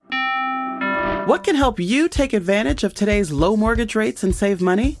What can help you take advantage of today's low mortgage rates and save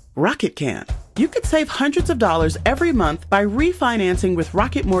money? Rocket can. You could save hundreds of dollars every month by refinancing with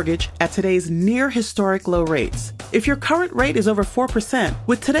Rocket Mortgage at today's near historic low rates. If your current rate is over 4%,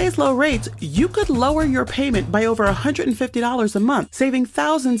 with today's low rates, you could lower your payment by over $150 a month, saving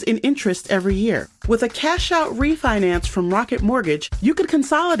thousands in interest every year. With a cash-out refinance from Rocket Mortgage, you could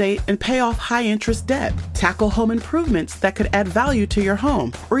consolidate and pay off high-interest debt, tackle home improvements that could add value to your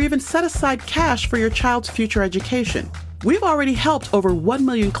home, or even set aside cash for your child's future education. We've already helped over 1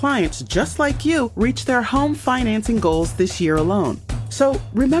 million clients just like you reach their home financing goals this year alone. So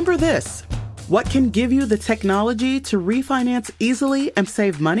remember this. What can give you the technology to refinance easily and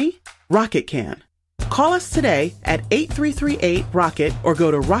save money? Rocket can. Call us today at 8338-ROCKET or go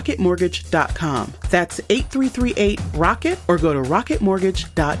to rocketmortgage.com. That's 8338-ROCKET or go to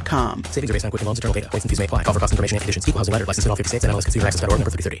rocketmortgage.com. Savings are based on quick loans, internal data. Points and fees may apply. Call for cost information and conditions. Equal housing letter. Licensed in all 50 states. And NMLS-Consumer.org. Number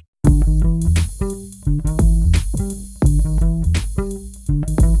 3030.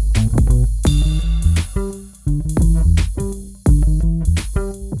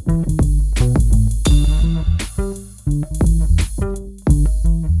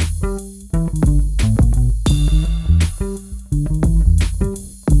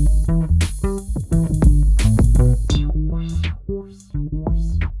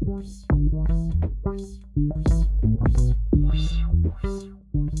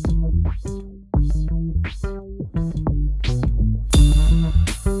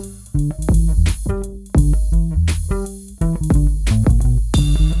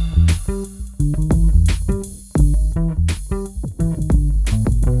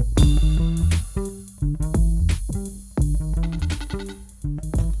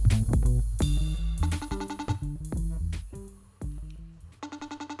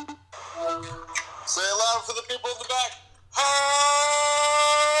 Say it loud for the people in the back. Ha!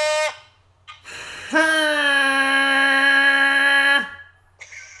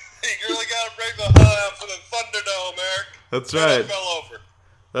 You really gotta bring the ha out for the Thunderdome, Eric. That's right. I fell over.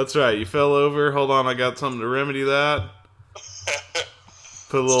 That's right. You fell over. Hold on, I got something to remedy that.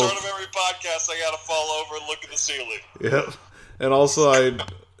 Put a little. Start of every podcast, I gotta fall over and look at the ceiling. Yep. And also,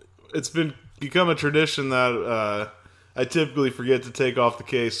 it's become a tradition that I typically forget to take off the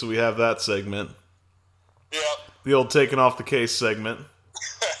case, so we have that segment. Yep. The old taking off the case segment.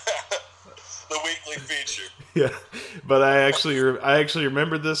 The weekly feature. Yeah, but I actually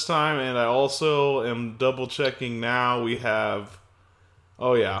remembered this time, and I also am double checking now. We have,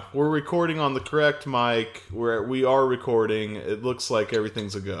 oh yeah, we're recording on the correct mic. We are recording. It looks like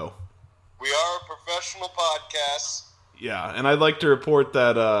everything's a go. We are a professional podcast. Yeah, and I'd like to report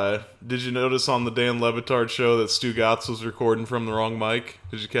that. Did you notice on the Dan Le Batard show that Stu Gatz was recording from the wrong mic?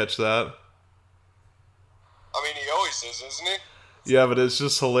 Did you catch that? I mean, he always is, isn't he? Yeah, but it's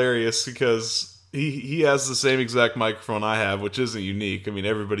just hilarious because he has the same exact microphone I have, which isn't unique. I mean,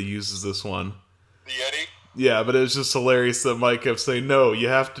 everybody uses this one. The Yeti? Yeah, but it was just hilarious that Mike kept saying, no, you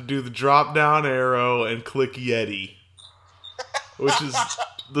have to do the drop-down arrow and click Yeti. Which is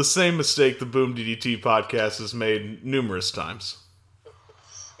the same mistake the Boom DDT podcast has made numerous times.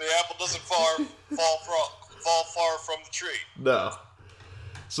 The apple doesn't fall far from the tree. No.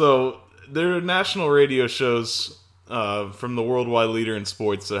 So, there are national radio shows from the worldwide leader in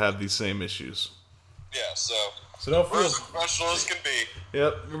sports that have these same issues. Yeah, so don't we're feel... as professional as can be.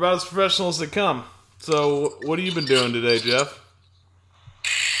 Yep, we're about as professional as they come. So, what have you been doing today, Jeff?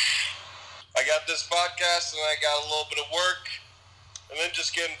 I got this podcast, and I got a little bit of work, and then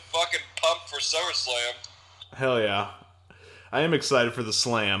just getting fucking pumped for SummerSlam. Hell yeah. I am excited for the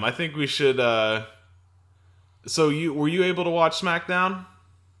Slam. I think we should, So, were you able to watch SmackDown?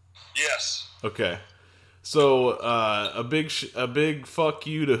 Yes. Okay. So, a big fuck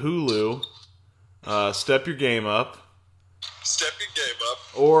you to Hulu. Step your game up. Step your game up.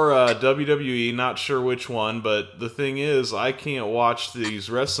 Or WWE, not sure which one, but the thing is, I can't watch these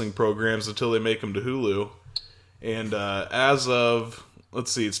wrestling programs until they make them to Hulu. And as of,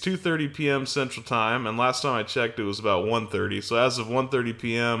 let's see, it's 2:30 p.m. Central Time, and last time I checked it was about 1:30. So as of 1:30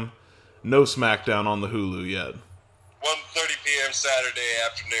 p.m., no SmackDown on the Hulu yet. 1:30 p.m. Saturday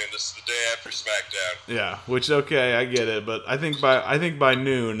afternoon. This is the day after SmackDown. Yeah, which, okay, I get it, but I think by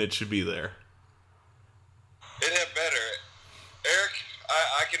noon it should be there. It had better. Eric,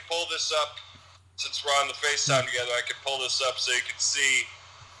 I can pull this up, since we're on the FaceTime together, I can pull this up so you can see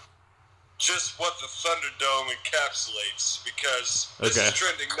just what the Thunderdome encapsulates, because this is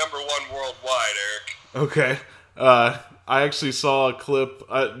trending #1 worldwide, Eric. Okay. I actually saw a clip,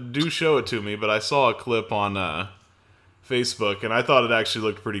 do show it to me, but I saw a clip on Facebook, and I thought it actually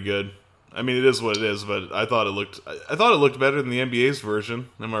looked pretty good. I mean, it is what it is, but I thought it looked better than the NBA's version.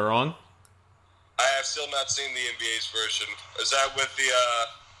 Am I wrong? I've still not seen the NBA's version. Is that with the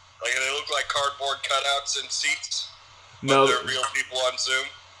like they look like cardboard cutouts and seats? No, but they're real people on Zoom.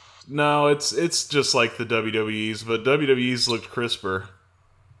 No, it's just like the WWE's, but WWE's looked crisper.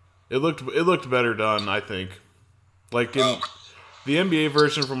 It looked better done, I think. Like in the NBA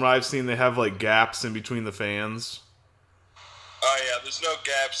version, from what I've seen, they have like gaps in between the fans. Oh yeah, there's no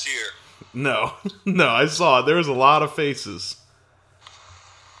gaps here. No, no, I saw it. There was a lot of faces.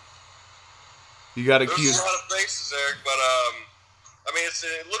 You got to There's a lot of faces, Eric, but I mean,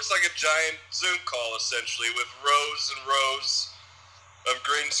 it looks like a giant Zoom call essentially with rows and rows of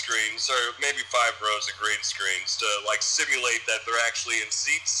green screens, or maybe 5 rows of green screens to like simulate that they're actually in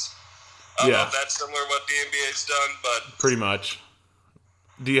seats. I don't know if that's similar to what the NBA's done, but pretty much.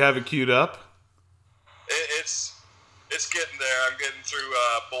 Do you have it queued up? It's getting there. I'm getting through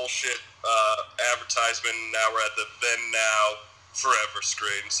bullshit advertisement. Now we're at the then now forever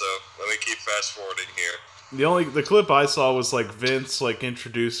screen, so let me keep fast forwarding here. The clip I saw was like Vince like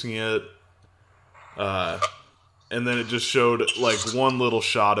introducing it, and then it just showed like one little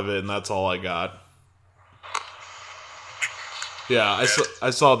shot of it, and that's all I got. Yeah,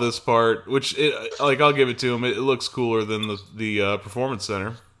 I saw this part, which I'll give it to him. It looks cooler than the Performance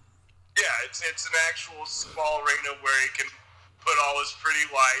Center. Yeah, it's an actual small arena where he can put all his pretty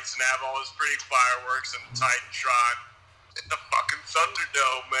lights and have all his pretty fireworks and Titantron. It's the fucking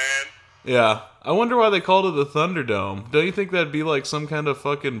Thunderdome, man. Yeah, I wonder why they called it the Thunderdome. Don't you think that'd be like some kind of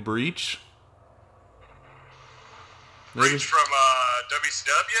fucking breach? Breach from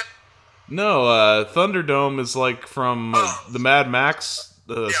WCW? No, Thunderdome is like from the Mad Max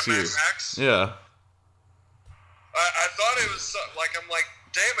series. Mad Max? Yeah. I thought it was like, I'm like,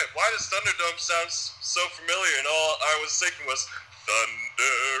 damn it, why does Thunderdome sound so familiar? And all I was thinking was,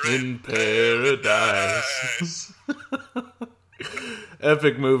 Thunder in Paradise.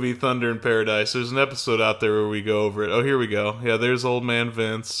 Epic movie, Thunder in Paradise. There's an episode out there where we go over it. Oh, here we go. Yeah, there's old man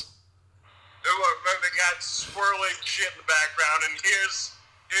Vince. They got swirling shit in the background, and here's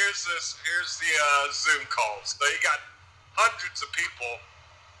the Zoom calls. So you got hundreds of people,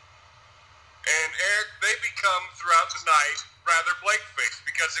 and Eric, they become throughout the night rather blank-faced,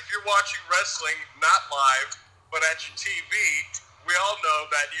 because if you're watching wrestling not live but at your TV, we all know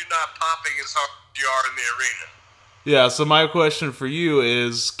that you're not popping as hard as you are in the arena. Yeah, so my question for you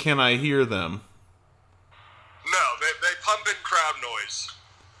is, can I hear them? No, they pump in crowd noise.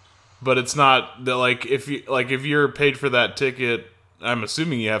 But it's not like if you're paid for that ticket, I'm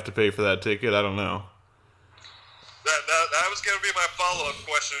assuming you have to pay for that ticket. I don't know. That was going to be my follow-up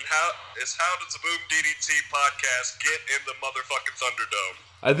question. How does the Boom DDT podcast get in the motherfucking Thunderdome?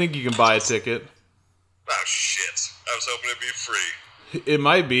 I think you can buy a ticket. Oh shit! I was hoping it'd be free. It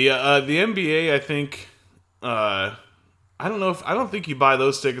might be. The NBA, I think. I don't think you buy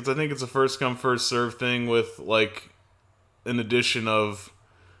those tickets. I think it's a first come first serve thing with like an addition of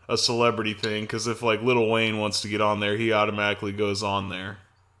a celebrity thing. Because if like Lil Wayne wants to get on there, he automatically goes on there.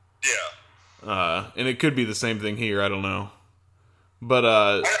 Yeah. And it could be the same thing here. I don't know. But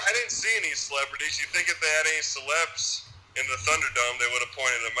I didn't see any celebrities. You think if they had any celebs in the Thunderdome, they would have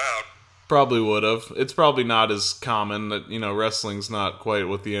pointed them out? Probably would have. It's probably not as common that, wrestling's not quite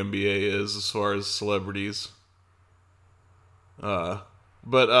what the NBA is as far as celebrities. So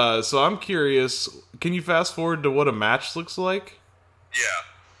I'm curious, can you fast forward to what a match looks like? Yeah.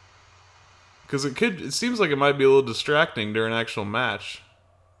 Because it seems like it might be a little distracting during an actual match.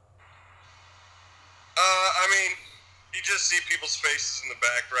 I mean, you just see people's faces in the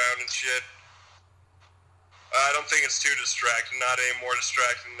background and shit. I don't think it's too distracting. Not any more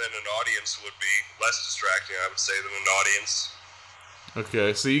distracting than an audience would be. Less distracting, I would say, than an audience.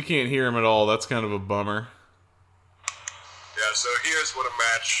 Okay, so you can't hear him at all. That's kind of a bummer. Yeah, so here's what a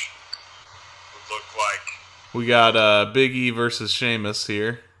match would look like. We got Big E versus Sheamus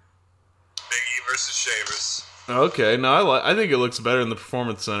here. Big E versus Sheamus. Okay, no, I think it looks better in the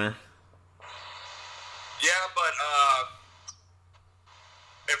Performance Center. Yeah, but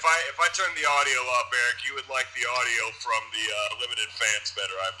if I turn the audio up, Eric, you would like the audio from the limited fans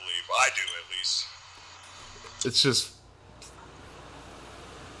better, I believe. I do, at least. It's just...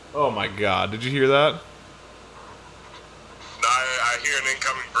 Oh my god, did you hear that? No, I hear an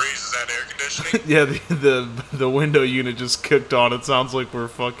incoming breeze. Is that air conditioning? Yeah, the window unit just kicked on. It sounds like we're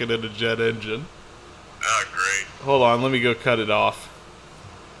fucking in a jet engine. Oh, great. Hold on, let me go cut it off.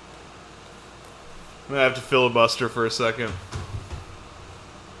 I'm gonna have to filibuster for a second.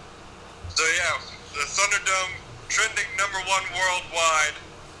 So yeah, the Thunderdome trending #1 worldwide,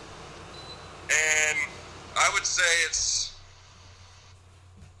 and I would say it's.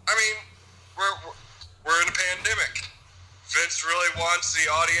 I mean, we're in a pandemic. Vince really wants the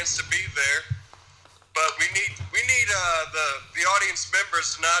audience to be there, But we need the audience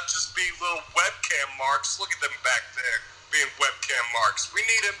members to not just be little webcam marks. Look at them back there being webcam marks. We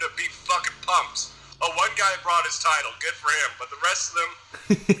need them to be fucking pumped. Oh, one guy brought his title. Good for him. But the rest of them,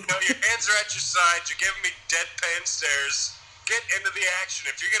 your hands are at your side. You're giving me deadpan stares. Get into the action.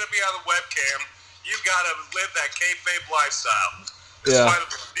 If you're going to be on the webcam, you've got to live that kayfabe lifestyle. That's why the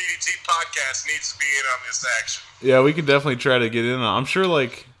DDT podcast needs to be in on this action. Yeah, we can definitely try to get in on. I'm sure,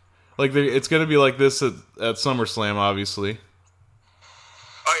 like it's going to be like this at SummerSlam, obviously.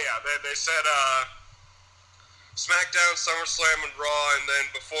 Oh, yeah. They said SmackDown, SummerSlam, and Raw, and then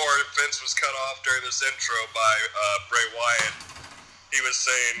before Vince was cut off during this intro by Bray Wyatt, he was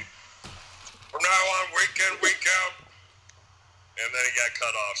saying, from now on, week in, week out. And then he got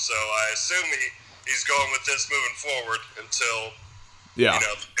cut off. So I assume he's going with this moving forward until, the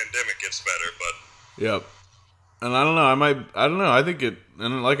pandemic gets better. But yep. And I don't know. I think it,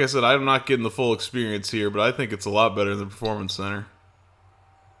 and like I said, I'm not getting the full experience here, but I think it's a lot better than the Performance Center.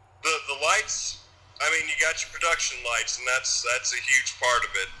 The lights, I mean, you got your production lights, and that's a huge part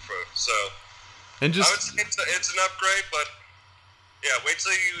of it. I would say it's an upgrade, but yeah, wait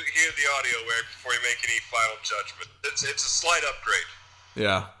till you hear the audio Eric, before you make any final judgment. It's a slight upgrade.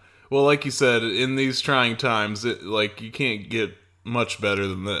 Yeah. Well, like you said, in these trying times, you can't get much better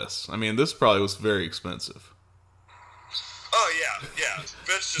than this. I mean, this probably was very expensive. Oh, yeah.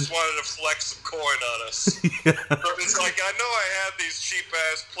 Vince just wanted to flex some coin on us. Yeah. So it's like, I know I had these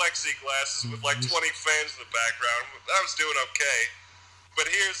cheap-ass plexiglasses with 20 fans in the background. I was doing okay. But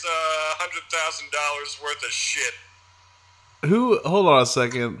here's $100,000 worth of shit. Hold on a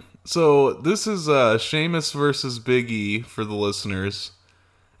second. So, this is Sheamus versus Big E for the listeners.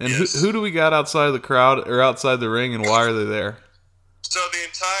 And yes. who do we got outside the crowd, or outside the ring, and why are they there? So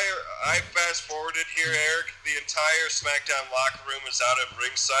I fast-forwarded here, Eric. The entire SmackDown locker room is out at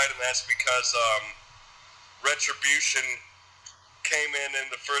ringside, and that's because Retribution came in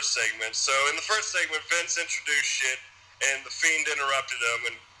the first segment. So in the first segment, Vince introduced shit, and The Fiend interrupted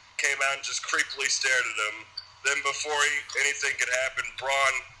him and came out and just creepily stared at him. Then before anything could happen,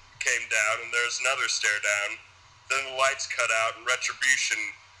 Braun came down, and there's another stare down. Then the lights cut out, and Retribution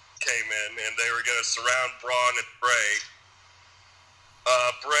came in, and they were going to surround Braun and Bray.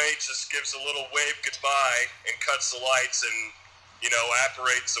 Bray just gives a little wave goodbye and cuts the lights and,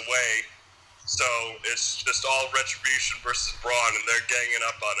 apparates away. So it's just all Retribution versus Braun, and they're ganging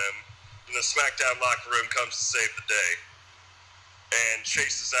up on him. And the SmackDown locker room comes to save the day and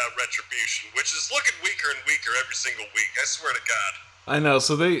chases out Retribution, which is looking weaker and weaker every single week. I swear to God. I know.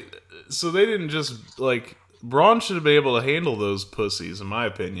 So they didn't just, Braun should have been able to handle those pussies, in my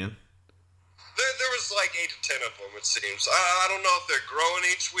opinion. There was 8 to 10 of them, it seems. I don't know if they're growing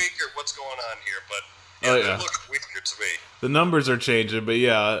each week or what's going on here, but they're looking weaker to me. The numbers are changing, but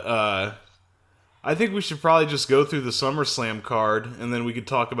I think we should probably just go through the SummerSlam card, and then we could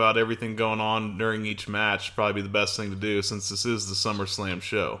talk about everything going on during each match. Probably be the best thing to do, since this is the SummerSlam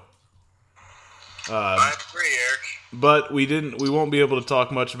show. I agree, Eric. But we won't be able to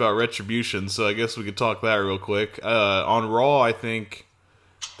talk much about Retribution, so I guess we could talk that real quick. On Raw, I think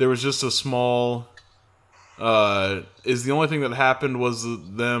there was just a small... is the only thing that happened was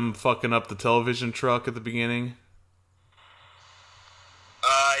them fucking up the television truck at the beginning?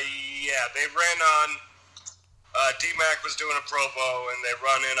 Yeah, they ran on... D-Mac was doing a promo, and they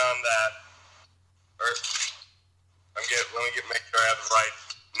run in on that. Let me make sure I have the right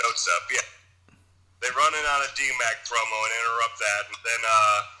notes up. Yeah. They run in on a D-Mac promo and interrupt that, and then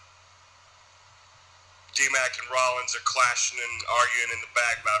D-Mac and Rollins are clashing and arguing in the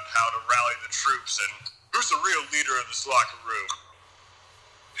back about how to rally the troops and who's the real leader of this locker room.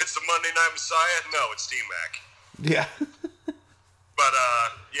 It's the Monday Night Messiah? No, it's D-Mac. Yeah. But,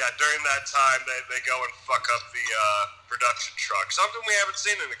 during that time, they go and fuck up the production truck. Something we haven't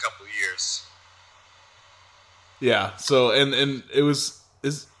seen in a couple of years. Yeah, so, and it was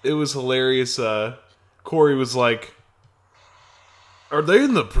hilarious. Corey was like, are they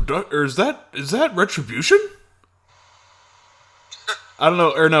in the or is that Retribution? I don't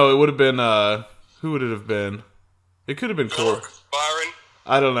know, or no, it would have been, who would it have been? It could have been Corey. Byron?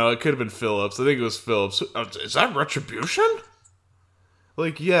 I don't know, it could have been Phillips. I think it was Phillips. Is that Retribution?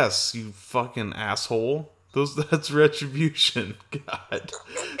 Yes, you fucking asshole. That's Retribution. God.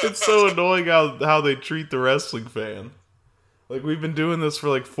 It's so annoying how they treat the wrestling fan. We've been doing this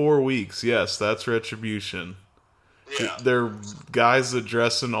for 4 weeks. Yes, that's Retribution. Yeah. They're guys that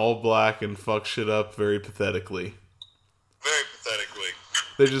dress in all black and fuck shit up very pathetically. Very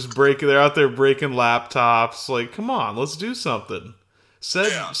pathetically. They're out there breaking laptops. Come on, let's do something.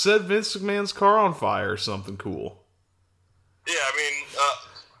 Set Vince McMahon's car on fire or something cool. Yeah, I mean,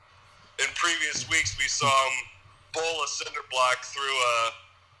 in previous weeks we saw him bowl a cinder block through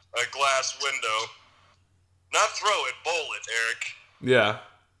a glass window. Not throw it, bowl it, Eric. Yeah.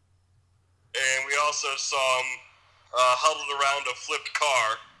 And we also saw him huddled around a flipped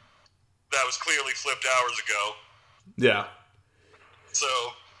car that was clearly flipped hours ago. Yeah. So,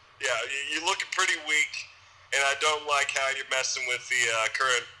 yeah, you're looking pretty weak, and I don't like how you're messing with the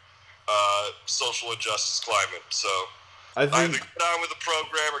current social injustice climate. So, either get on with the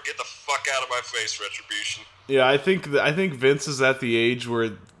program or get the fuck out of my face, Retribution. Yeah, I think Vince is at the age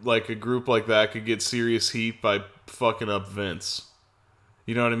where like a group like that could get serious heat by fucking up Vince.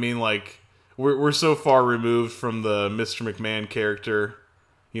 You know what I mean? Like we're so far removed from the Mr. McMahon character.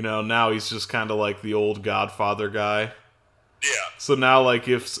 You know, now he's just kind of like the old Godfather guy. Yeah. So now, like,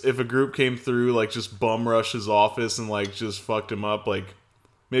 if a group came through, like, just bum rush his office and like just fucked him up, like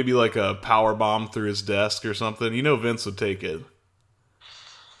maybe like a power bomb through his desk or something, you know, Vince would take it.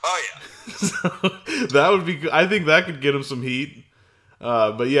 Oh yeah. So that would be. I think that could get him some heat.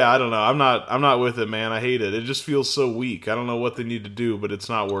 But yeah, I don't know. I'm not with it, man. I hate it. It just feels so weak. I don't know what they need to do, but it's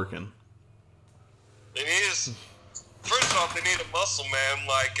not working. They need first off, they need a muscle man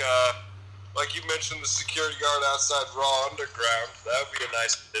like you mentioned, the security guard outside Raw Underground. That would be a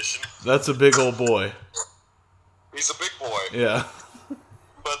nice addition. That's a big old boy. He's a big boy. Yeah.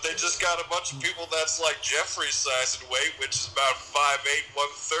 But they just got a bunch of people that's like Jeffrey's size and weight, which is about 5'8",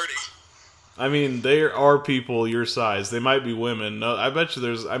 130. I mean, there are people your size. They might be women. No, I bet you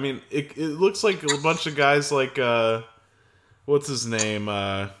there's... I mean, it looks like a bunch of guys like... what's his name?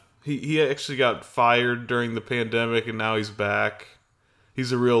 He actually got fired during the pandemic, and now he's back.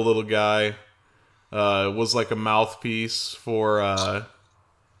 He's a real little guy. Was like a mouthpiece for... Leo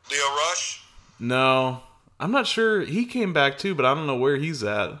Rush? No. I'm not sure. He came back too, but I don't know where he's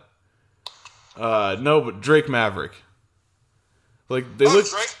at. No, but Drake Maverick. Like they look.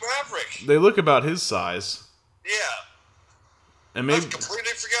 Drake Maverick. They look about his size. Yeah. And maybe I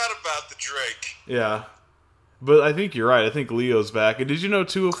completely forgot about the Drake. Yeah, but I think you're right. I think Leo's back. And did you know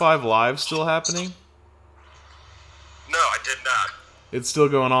 205 Live's still happening? No, I did not. It's still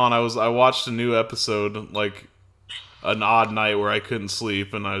going on. I watched a new episode like an odd night where I couldn't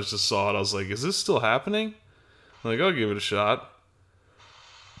sleep, and I just saw it. I was like, "Is this still happening?" I'm like, I'll give it a shot.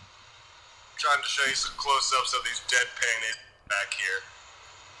 I'm trying to show you some close-ups of these deadpan back here.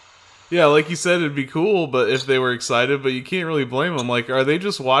 Yeah, like you said, it'd be cool, but if they were excited, but you can't really blame them. Like, are they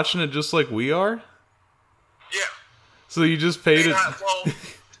just watching it just like we are? Yeah. So you just paid it. Well,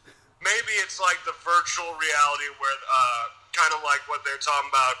 maybe it's like the virtual reality where, kind of like what they're talking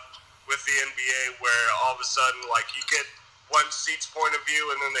about with the NBA, where all of a sudden, like, you get one seat's point of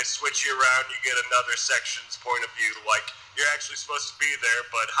view, and then they switch you around, you get another section's point of view. Like, you're actually supposed to be there,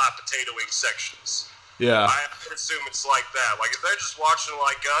 but hot potatoing sections. Yeah. I assume it's like that. Like, if they're just watching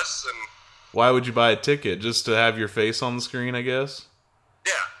like us, and... Why would you buy a ticket? Just to have your face on the screen, I guess?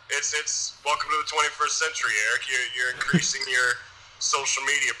 Yeah. It's welcome to the 21st century, Eric. You're increasing your social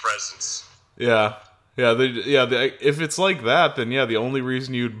media presence. Yeah. Yeah, if it's like that, then yeah, the only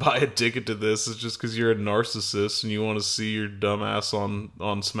reason you'd buy a ticket to this is just because you're a narcissist and you want to see your dumb ass on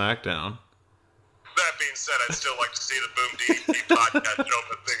SmackDown. That being said, I'd still like to see the Boom DDT podcast jump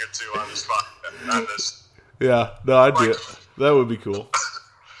a thing or two on this podcast. On this. Yeah, no, I'd do it. That would be cool.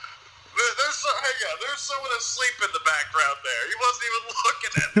 There's someone asleep in the background there. He wasn't even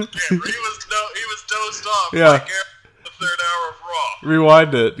looking at the camera. He was dozed off. Yeah. Like the third hour of Raw.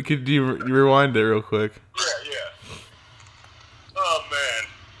 Rewind it. Could you rewind it real quick? Yeah. Oh, man.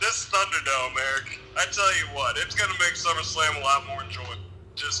 This Thunderdome, Eric, I tell you what, it's going to make SummerSlam a lot more enjoyable.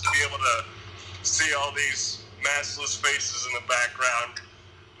 Just to be able to see all these maskless faces in the background,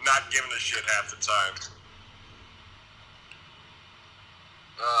 not giving a shit half the time.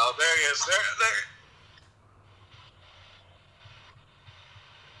 Oh, there he is. There.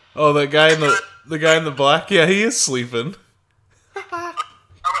 Oh, that guy the guy in the black? Yeah, he is sleeping.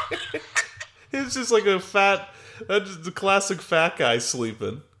 It's just like that's the classic fat guy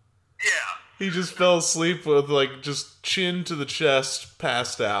sleeping. Yeah. He just fell asleep with like just chin to the chest,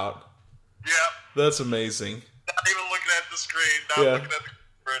 passed out. Yeah. That's amazing. Not even looking at the screen, not looking at the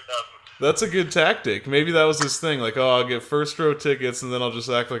camera, nothing. That's a good tactic. Maybe that was his thing. Like, oh, I'll get first row tickets and then I'll just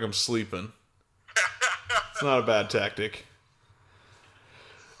act like I'm sleeping. It's not a bad tactic.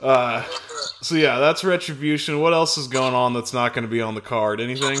 So yeah, that's Retribution. What else is going on that's not going to be on the card?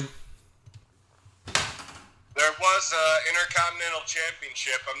 Anything? There was an Intercontinental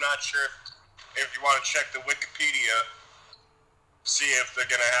Championship. I'm not sure if you want to check the Wikipedia, see if they're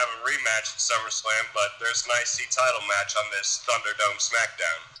going to have a rematch at SummerSlam, but there's an IC title match on this Thunderdome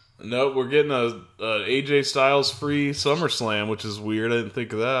SmackDown. Nope, we're getting a AJ Styles free SummerSlam, which is weird. I didn't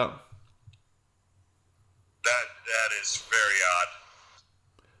think of that. is very odd.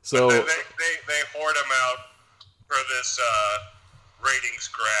 So they hoard him out for this ratings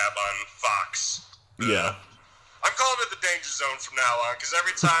grab on Fox. Yeah. I'm calling it the Danger Zone from now on, because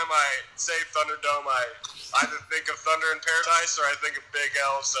every time I say Thunderdome, I either think of Thunder in Paradise or I think of Big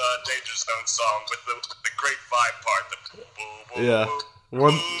L's Danger Zone song with the great vibe part. The boom, boom, Yeah.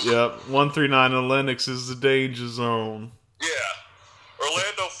 boom, boom. 139 in Lennox is the Danger Zone. Yeah.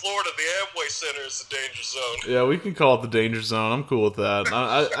 Orlando, Florida, the Amway Center is the Danger Zone. Yeah, we can call it the Danger Zone. I'm cool with that.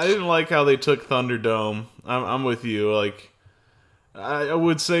 I didn't like how they took Thunderdome. I'm with you. Like, I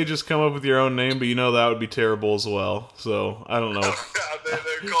would say just come up with your own name, but you know that would be terrible as well. So, I don't know.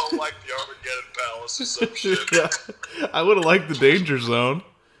 They're called like the Armageddon Palace or some shit. Yeah, I would have liked the Danger Zone.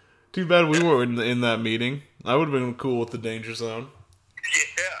 Too bad we weren't in that meeting. I would have been cool with the Danger Zone.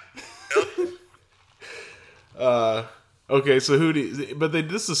 Yeah. Okay, so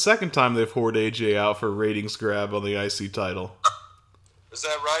this is the second time they've hoard AJ out for a ratings grab on the IC title. Is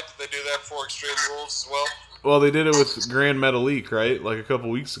that right? Did they do that for Extreme Rules as well? Well, they did it with Grand Metalik, right? Like a couple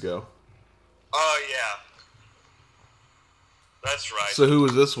weeks ago. Oh, yeah. That's right. So who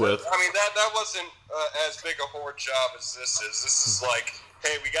was this with? I mean, that wasn't as big a hoard job as this is. This is like,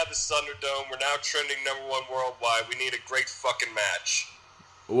 hey, we got this Thunderdome. We're now trending #1 worldwide. We need a great fucking match.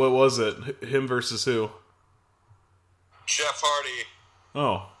 What was it? Him versus who? Jeff Hardy.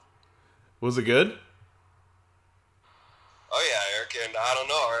 Oh. Was it good? Oh, yeah, Eric. And I don't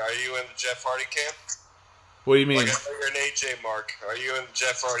know. Are you in the Jeff Hardy camp? What do you mean? Like, you're an AJ Mark. Are you in the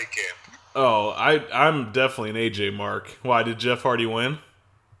Jeff Hardy camp? Oh, I'm definitely an AJ Mark. Why, did Jeff Hardy win?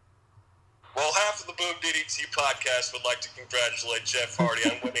 Well, half of the Boom DDT podcast would like to congratulate Jeff Hardy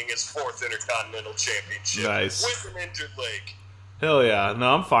on winning his 4th Intercontinental Championship. Nice. With an injured leg. Hell yeah.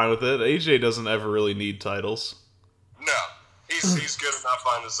 No, I'm fine with it. AJ doesn't ever really need titles. No. He's good enough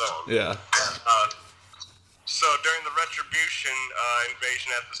on his own. Yeah. So during the Retribution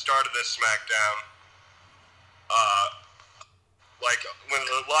invasion at the start of this SmackDown, like when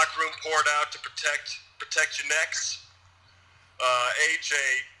the locker room poured out to protect your necks, AJ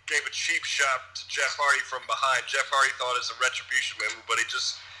gave a cheap shot to Jeff Hardy from behind. Jeff Hardy thought it was a Retribution member, but he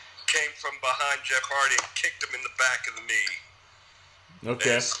just came from behind Jeff Hardy and kicked him in the back of the knee.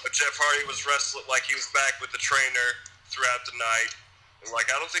 Okay. But Jeff Hardy was wrestling like he was back with the trainer throughout the night. And like,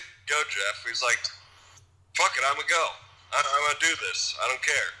 I don't think you go, Jeff. He's like, fuck it, I'm gonna go. I'm gonna do this. I don't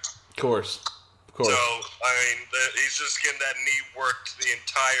care. Of course. So, I mean, he's just getting that knee worked the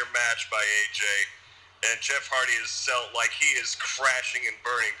entire match by AJ. And Jeff Hardy is like he is crashing and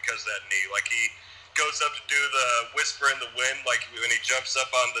burning because of that knee. Like he goes up to do the whisper in the wind, like when he jumps up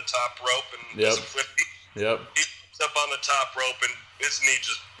on the top rope and does a flippy. Yep. He jumps up on the top rope and his knee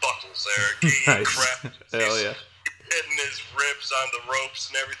just buckles there. He Nice. crashes. Hell yeah. Hitting his ribs on the ropes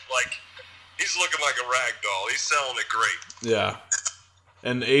and everything. Like, he's looking like a rag doll. He's selling it great. Yeah.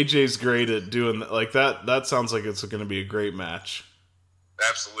 And AJ's great at doing that. Like, that sounds like it's going to be a great match.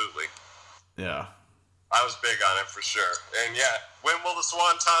 Absolutely. Yeah. I was big on it for sure. And yeah, when will the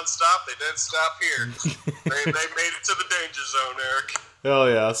Swanton stop? They didn't stop here. they made it to the Danger Zone, Eric. Hell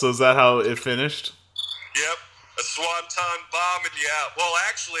yeah. So is that how it finished? Yep. A Swanton bomb and yeah. Well,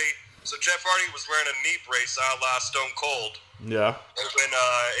 actually, so Jeff Hardy was wearing a knee brace a la Stone Cold. Yeah. And when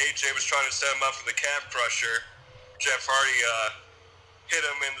AJ was trying to set him up for the calf crusher, Jeff Hardy hit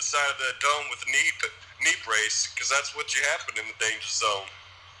him in the side of the dome with a knee brace, because that's what you happen in the Danger Zone.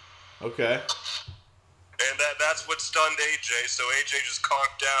 Okay. And that's what stunned AJ, so AJ just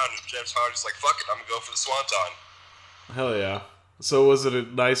conked down, and Jeff Hardy's like, fuck it, I'm going to go for the Swanton. Hell yeah. So was it a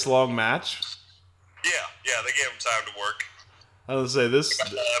nice long match? Yeah, they gave him time to work. I was going to say this...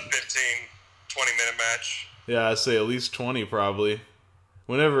 15, 20-minute match. Yeah, I'd say at least 20 probably.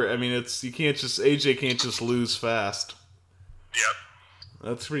 Whenever, I mean, AJ can't just lose fast. Yep.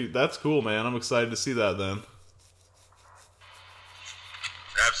 That's cool, man. I'm excited to see that then.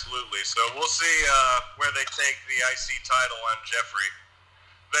 Absolutely. So we'll see where they take the IC title on Jeffrey.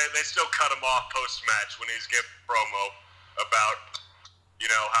 They still cut him off post-match when he's giving a promo about,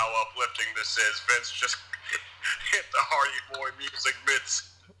 how uplifting this is. Vince just hit the Hardy Boy music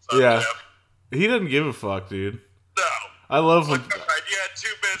mitts. Yeah. He doesn't give a fuck, dude. No. I love when... All right, you had 2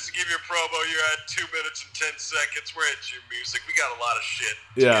 minutes to give your promo. You had 2 minutes and 10 seconds. We're into your music. We got a lot of shit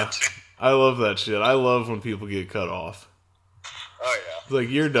to get to. I love that shit. I love when people get cut off. Oh, yeah. It's like,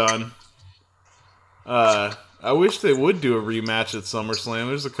 you're done. I wish they would do a rematch at SummerSlam.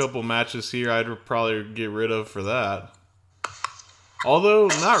 There's a couple matches here I'd probably get rid of for that. Although,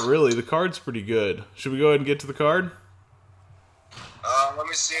 not really. The card's pretty good. Should we go ahead and get to the card? Let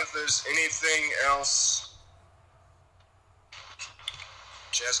me see if there's anything else.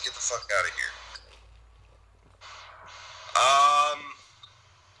 Jazz, get the fuck out of here.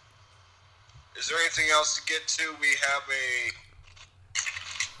 Is there anything else to get to? We have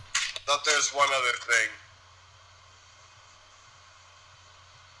thought there's one other thing.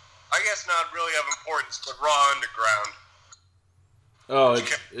 I guess not really of importance, but Raw Underground. Oh,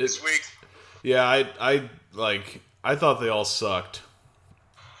 this week. Yeah, I thought they all sucked.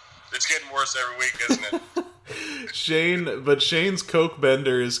 It's getting worse every week, isn't it? Shane's coke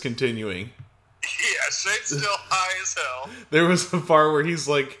bender is continuing. Yeah, Shane's still high as hell. There was a part where he's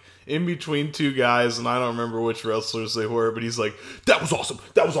like in between two guys, and I don't remember which wrestlers they were, but he's like, "That was awesome.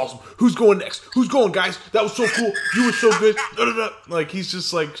 That was awesome. Who's going next? Who's going, guys? That was so cool. You were so good." Like, he's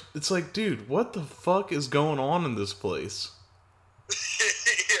just like, it's like, dude, what the fuck is going on in this place?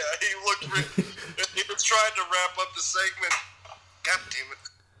 Yeah, he looked. He was trying to wrap up the segment. God damn it!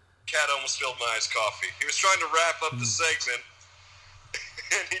 Cat almost spilled my iced coffee. He was trying to wrap up the segment,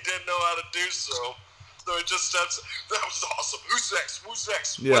 and he didn't know how to do so. So he just steps. That was awesome. Who's next? Who's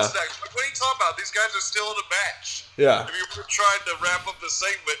next? Yeah. What's next? Like, what are you talking about? These guys are still in a match. Yeah. If you were trying to wrap up the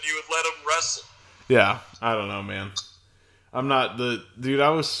segment, you would let them wrestle. Yeah, I don't know, man. I'm not dude. I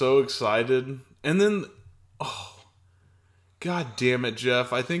was so excited, and then, oh, god damn it,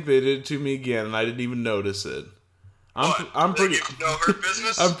 Jeff! I think they did it to me again, and I didn't even notice it. I'm pretty. No Hurt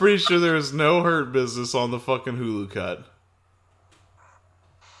Business. I'm pretty sure there was no Hurt Business on the fucking Hulu cut.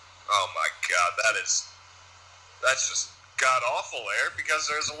 Oh my god, that's just god awful, Eric, because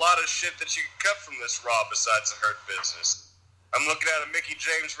there's a lot of shit that you can cut from this Raw besides the Hurt Business. I'm looking at a Mickie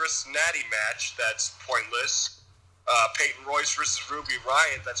James versus Natty match that's pointless. Peyton Royce versus Ruby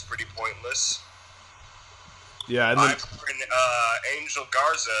Riott, that's pretty pointless. Yeah, and then Angel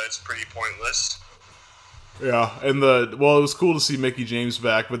Garza, it's pretty pointless. Yeah, and it was cool to see Mickie James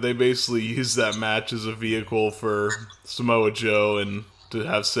back, but they basically used that match as a vehicle for Samoa Joe and to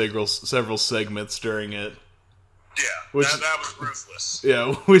have several segments during it. Yeah, that was ruthless.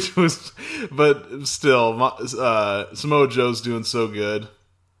 Yeah, which was, but still, Samoa Joe's doing so good.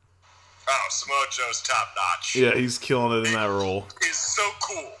 Oh, Samoa Joe's top notch. Yeah, he's killing it in that role. He's so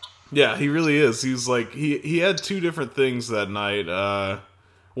cool. Yeah, he really is. He's like, he had two different things that night.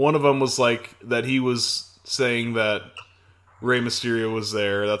 One of them was like that he was saying that Rey Mysterio was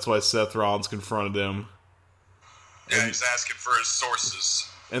there. That's why Seth Rollins confronted him. Yeah, he's asking for his sources.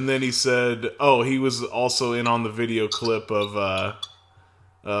 And then he said, "Oh, he was also in on the video clip of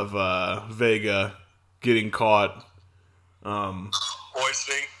Vega getting caught,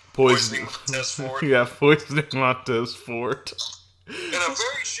 poisoning Montez Ford." Yeah, poisoning Montez Ford. And a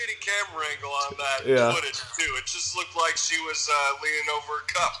very shitty camera angle on that footage too. It just looked like she was leaning over a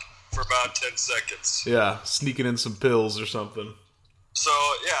cup for about 10 seconds. Yeah, sneaking in some pills or something. So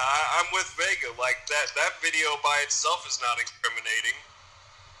yeah, I'm with Vega. Like that video by itself is not incriminating.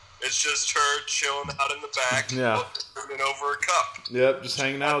 It's just her chilling out in the back, leaning over a cup. Yep, just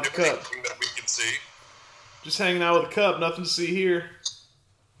hanging out with the cup. Anything that we can see. Just hanging out with a cup. Nothing to see here.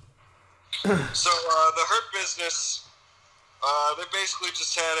 So the Hurt Business, they basically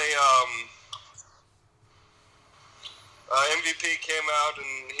just had MVP came out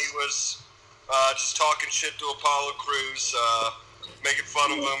and he was just talking shit to Apollo Crews, making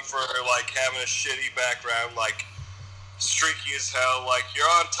fun of him for like having a shitty background, like streaky as hell, like you're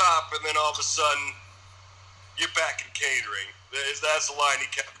on top and then all of a sudden you're back in catering. That's the line he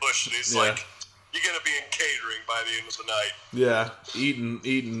kept pushing. He's like, you're gonna be in catering by the end of the night. Yeah,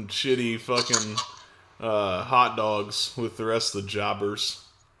 eating shitty fucking hot dogs with the rest of the jobbers.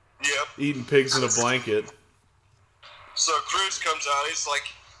 Yep. Eating pigs in a blanket. So Cruz comes out. He's like,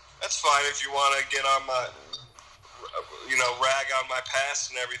 "That's fine if you want to get on my, rag on my past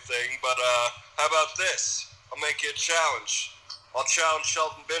and everything. But how about this? I'll make you a challenge. I'll challenge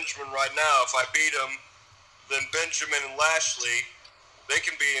Shelton Benjamin right now. If I beat him, then Benjamin and Lashley, they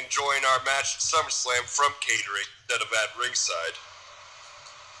can be enjoying our match at SummerSlam from catering instead of at ringside."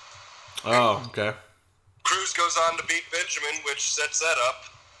 Oh, okay. Cruz goes on to beat Benjamin, which sets that up.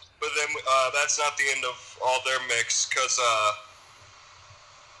 But then that's not the end of all their mix, because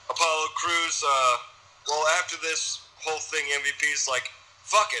Apollo Crews, after this whole thing, MVP's like,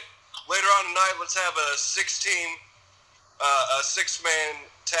 fuck it. Later on tonight, let's have a six-man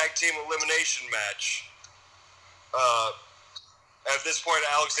tag team elimination match. At this point,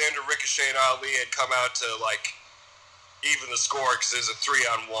 Alexander, Ricochet, and Ali had come out to, even the score, because there's a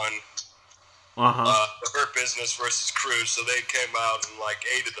 3-on-1. The Hurt Business versus Cruz, so they came out and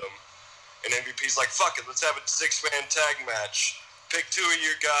aided them. And MVP's like, fuck it, let's have a 6-man tag match. Pick 2 of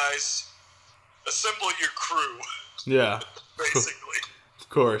your guys, assemble your crew. Yeah. Basically. Of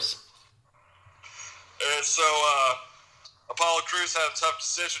course. And so Apollo Crews had a tough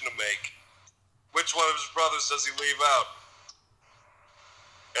decision to make. Which one of his brothers does he leave out?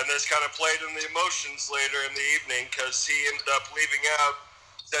 And this kind of played in the emotions later in the evening because he ended up leaving out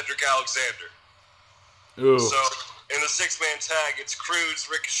Cedric Alexander. Ooh. So in the six-man tag, it's Cruz,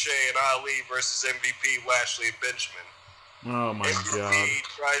 Ricochet, and Ali versus MVP, Lashley, and Benjamin. Oh my God. MVP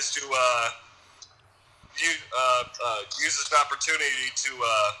tries to use this opportunity to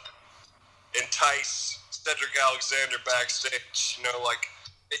entice Cedric Alexander backstage. You know, like,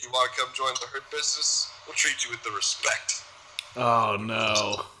 hey, you want to come join the Hurt Business? We'll treat you with the respect. Oh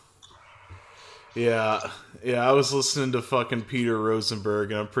no. Yeah, I was listening to fucking Peter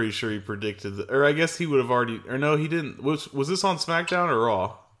Rosenberg, and I'm pretty sure he predicted that. Or I guess he would have already. Or no, he didn't. Was this on SmackDown or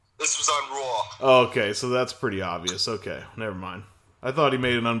Raw? This was on Raw. Oh, okay, so that's pretty obvious. Okay, never mind. I thought he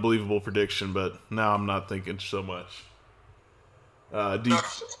made an unbelievable prediction, but now I'm not thinking so much.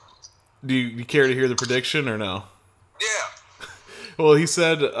 Do you care to hear the prediction or no? Yeah. Well, he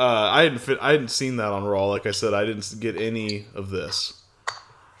said I hadn't seen that on Raw. Like I said, I didn't get any of this.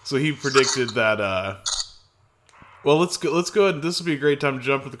 So he predicted that. Well, let's go ahead. This will be a great time to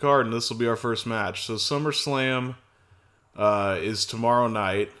jump to the card, and this will be our first match. So SummerSlam is tomorrow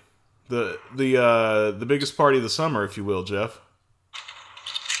night. The biggest party of the summer, if you will, Jeff.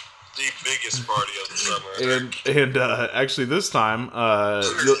 The biggest party of the summer. And actually, this time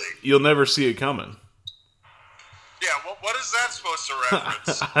really? you'll never see it coming. Yeah, what is that supposed to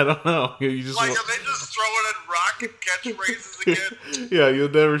reference? I don't know. You just are they just throwing in rocket catchphrases again? Yeah, you'll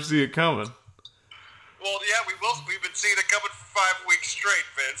never see it coming. Well, yeah, we will. We've been seeing it coming for 5 weeks straight,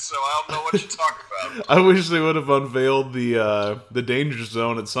 Vince. So I don't know what you're talking about. I wish they would have unveiled the danger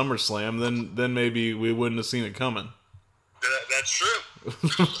zone at SummerSlam. Then maybe we wouldn't have seen it coming. That's true.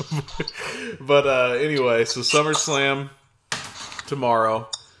 But anyway, so SummerSlam tomorrow.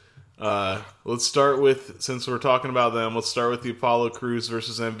 Let's start with, since we're talking about them, let's start with the Apollo Crews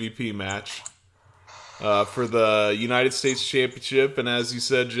versus MVP match for the United States Championship. And as you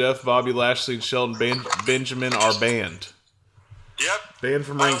said, Jeff, Bobby Lashley and Shelton Benjamin are banned. Yep. Banned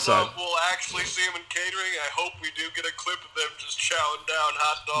from ringside. I don't know if we'll actually see them in catering. I hope we do get a clip of them just chowing down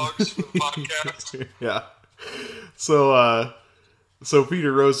hot dogs for the podcast. Yeah. So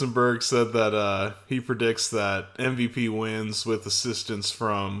Peter Rosenberg said that he predicts that MVP wins with assistance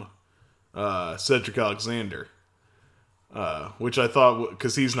from Cedric Alexander, which I thought,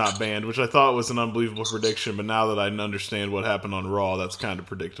 because he's not banned, which I thought was an unbelievable prediction, but now that I understand what happened on Raw, that's kind of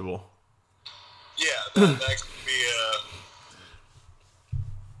predictable. Yeah, that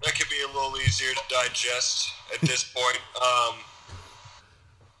could be a little easier to digest at this point.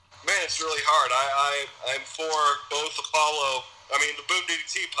 Man, it's really hard. I'm for both Apollo. I mean, the Boom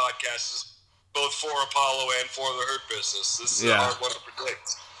DDT podcast is both for Apollo and for the Hurt Business. This is a hard one to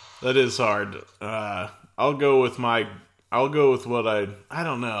predict. That is hard. I'll go with what I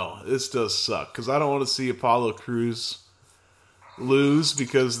don't know. This does suck because I don't want to see Apollo Crews lose,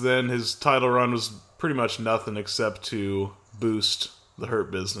 because then his title run was pretty much nothing except to boost the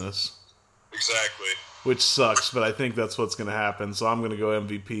Hurt Business. Exactly. Which sucks, but I think that's what's going to happen, so I'm going to go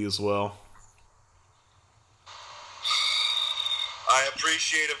MVP as well. I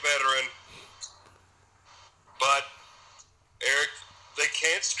appreciate a veteran, but Eric, they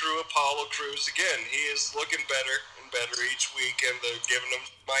can't screw Apollo Crews again. He is looking better and better each week, and they're giving him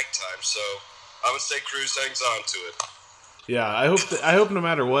mic time. So I would say Crews hangs on to it. Yeah, I hope no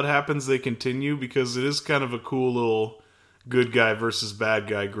matter what happens, they continue, because it is kind of a cool little good guy versus bad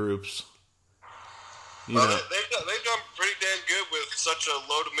guy groups. They've done pretty damn good with such a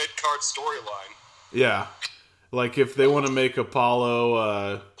low to mid card storyline. Yeah. Like, if they want to make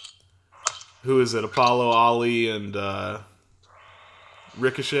Apollo, who is it? Apollo, Ali, and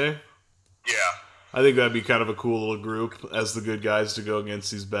Ricochet? Yeah. I think that'd be kind of a cool little group as the good guys to go against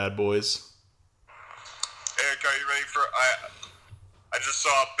these bad boys. Eric, are you ready for... I just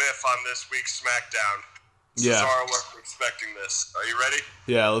saw Biff on this week's SmackDown. Yeah. Cesaro wasn't expecting this. Are you ready?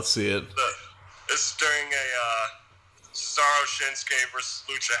 Yeah, let's see it. This is during a Cesaro Shinsuke versus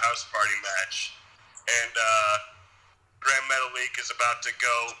Lucha House Party match. And Grand Metalik is about to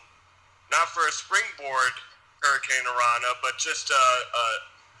go, not for a springboard Hurricane Rana, but just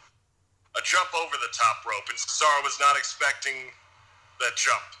a jump over the top rope. And Cesaro was not expecting that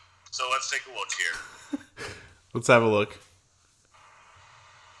jump. So let's take a look here. Let's have a look.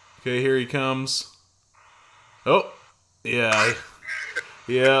 Okay, here he comes. Oh, yeah.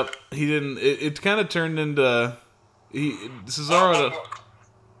 Yeah, he didn't... It kind of turned into... Cesaro...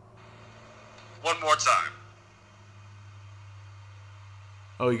 One more time.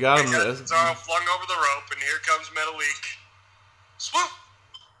 Oh, he got him. Cesaro flung over the rope, and here comes Metalik. Swoop!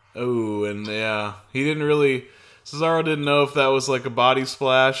 Oh, and yeah, he didn't really... Cesaro didn't know if that was like a body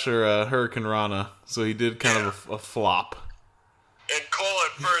splash or a Hurricane Rana, so he did kind of a flop. And Cole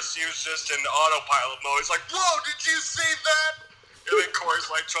at first he was just in autopilot mode. He's like, whoa, did you see that? And then Corey's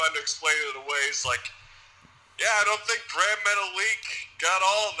like trying to explain it away. He's like, yeah, I don't think Grand Metalik got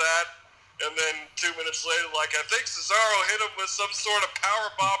all of that. And then 2 minutes later, like, I think Cesaro hit him with some sort of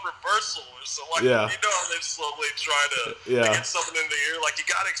powerbomb reversal or so. Like, Yeah. you know, they slowly try to get something in the ear. Like, you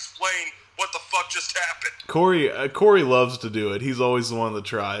got to explain what the fuck just happened. Corey loves to do it. He's always the one that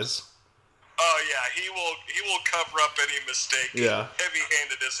tries. Oh yeah, he will cover up any mistake. Yeah.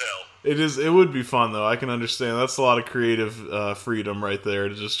 Heavy-handed as hell. It would be fun though. I can understand. That's a lot of creative freedom right there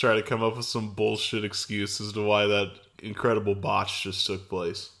to just try to come up with some bullshit excuse as to why that incredible botch just took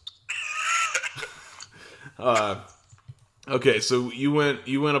place. Okay, so you went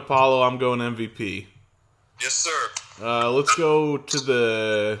Apollo. I'm going MVP. Yes, sir. Let's go to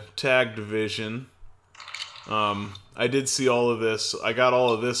the tag division. I did see all of this. I got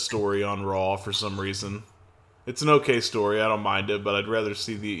all of this story on Raw for some reason. It's an okay story. I don't mind it, but I'd rather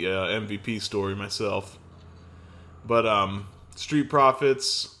see the MVP story myself. But Street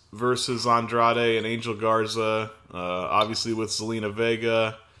Profits versus Andrade and Angel Garza, obviously with Zelina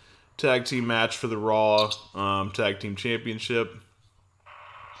Vega. Tag team match for the Raw Tag Team Championship.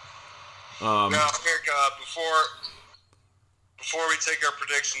 Now, Eric, before we take our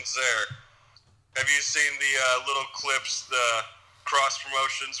predictions there, have you seen the little clips, the cross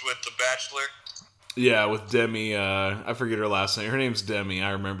promotions with The Bachelor? Yeah, with Demi. I forget her last name. Her name's Demi.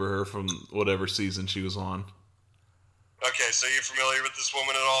 I remember her from whatever season she was on. Okay, so you're familiar with this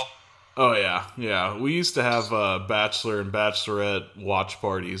woman at all? Oh, yeah. We used to have Bachelor and Bachelorette watch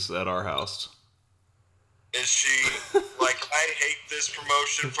parties at our house. Is she, like, I hate this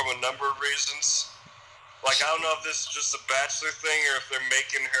promotion from a number of reasons. Like, I don't know if this is just a Bachelor thing or if they're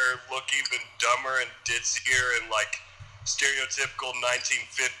making her look even dumber and ditzier and, like, stereotypical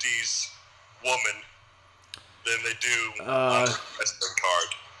 1950s woman than they do on the wrestling card.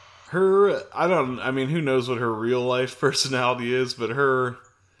 Who knows what her real life personality is, but her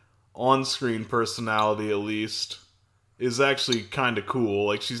on-screen personality, at least, is actually kind of cool.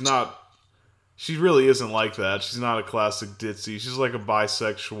 Like, she really isn't like that. She's not a classic ditzy. She's like a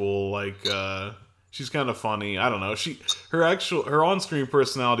bisexual, like, she's kind of funny. I don't know. Her on-screen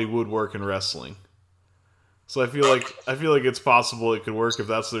personality would work in wrestling. So I feel like it's possible it could work if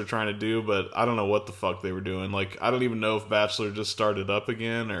that's what they're trying to do, but I don't know what the fuck they were doing. Like, I don't even know if Bachelor just started up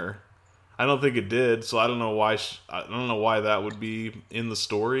again, or I don't think it did. So I don't know why that would be in the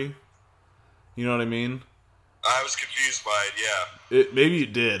story. You know what I mean? I was confused by it. Yeah. Maybe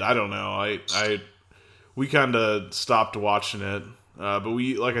it did. I don't know. We kind of stopped watching it. But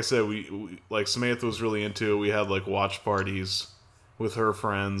we, like I said, we like Samantha was really into it. We had like watch parties with her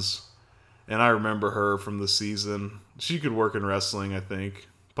friends, and I remember her from the season. She could work in wrestling, I think,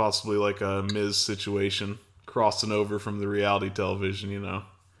 possibly like a Miz situation, crossing over from the reality television, you know.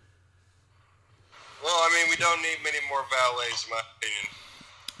 Well, I mean, we don't need many more valets, in my opinion.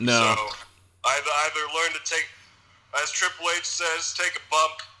 No. So either learn to take, as Triple H says, take a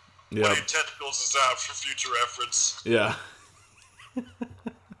bump when your testicles is out for future reference. Yeah.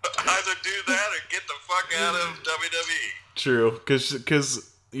 Either do that or get the fuck out of WWE. True,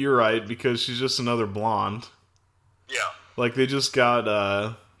 because you're right, because she's just another blonde. Yeah. Like, they just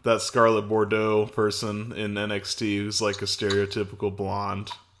got that Scarlett Bordeaux person in NXT who's like a stereotypical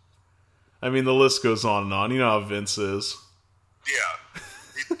blonde. I mean, the list goes on and on. You know how Vince is. Yeah.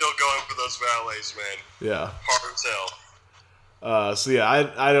 He's still going for those valets, man. Yeah. Hard as hell. So yeah,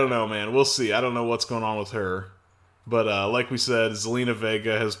 I don't know, man. We'll see. I don't know what's going on with her. But like we said, Zelina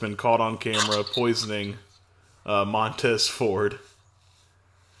Vega has been caught on camera poisoning Montez Ford.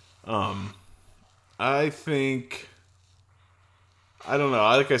 I don't know.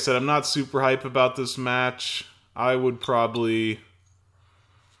 Like I said, I'm not super hype about this match. I would probably...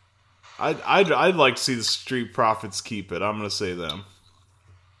 I'd like to see the Street Profits keep it. I'm going to say them.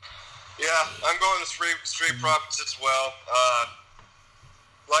 Yeah, I'm going to Street Profits as well.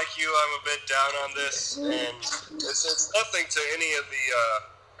 Like you, I'm a bit down on this, and it's nothing to any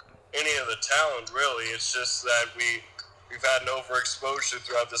of the talent really. It's just that we've had an overexposure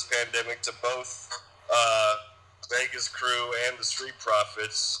throughout this pandemic to both Vegas Crew and the Street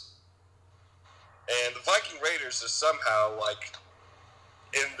Profits, and the Viking Raiders are somehow like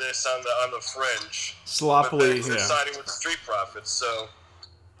in this on the fringe, sloppily, but they're siding with the Street Profits. So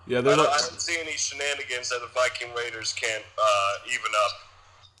yeah, I don't see any shenanigans that the Viking Raiders can't even up.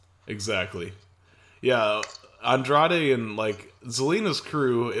 Exactly. Yeah, Andrade and like Zelina's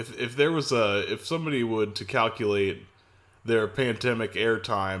crew. If somebody would to calculate their pandemic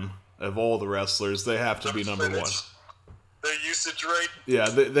airtime of all the wrestlers, they have to be number one. Their usage rate. Yeah,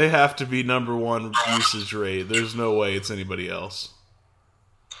 they have to be number one usage rate. There's no way it's anybody else.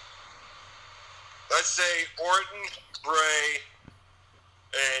 I'd say Orton, Bray,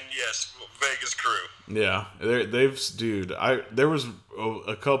 and yes, Vegas Crew. Yeah, there was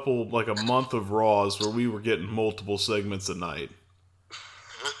a couple, like a month of Raws where we were getting multiple segments a night.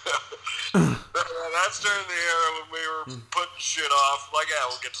 That's during the era when we were putting shit off. Like, yeah,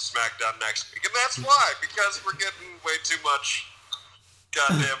 we'll get to SmackDown next week. And that's why, because we're getting way too much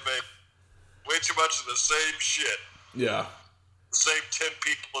way too much of the same shit. Yeah. The same 10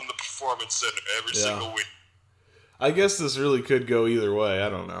 people in the Performance Center every single week. I guess this really could go either way. I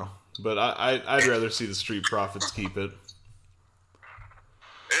don't know. But I'd rather see the Street Profits keep it.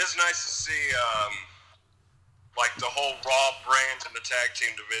 It is nice to see, like, the whole Raw brand in the tag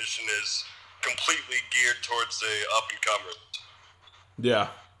team division is completely geared towards the up-and-comers. Yeah.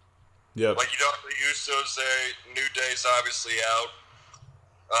 Yep. Like, you don't have the Usos there. New Day's obviously out.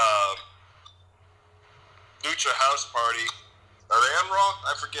 Lucha House Party. Are they on Raw?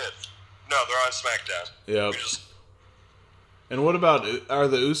 I forget. No, they're on SmackDown. Yep. And what about, are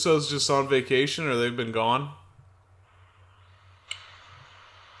the Usos just on vacation or they've been gone?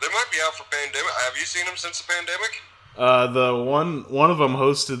 They might be out for pandemic. Have you seen them since the pandemic? The one of them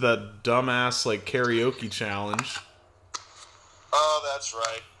hosted that dumbass like karaoke challenge. Oh, that's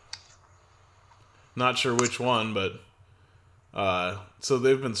right. Not sure which one, but so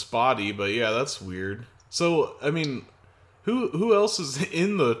they've been spotty, but yeah, that's weird. So, I mean, who else is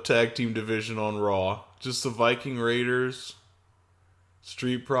in the tag team division on Raw? Just the Viking Raiders,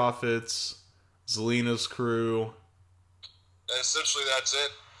 Street Profits, Zelina's crew. Essentially, that's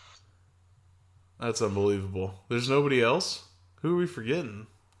it. That's unbelievable. There's nobody else? Who are we forgetting?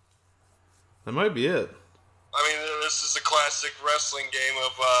 That might be it. I mean, this is a classic wrestling game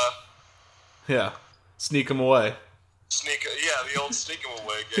of, Yeah. Sneak them away. The old sneak 'em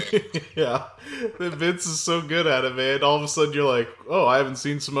away game. Yeah. Vince is so good at it, man. All of a sudden you're like, oh, I haven't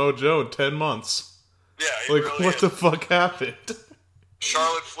seen Samoa Joe in 10 months. Yeah, like, really what is. the fuck happened?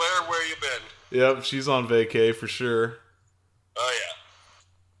 Charlotte Flair, where you been? Yep, she's on vacay for sure. Oh,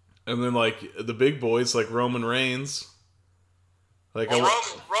 yeah. And then, like, the big boys, like Roman Reigns. Like, Roman,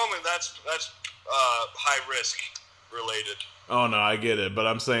 that's high risk related. Oh, no, I get it. But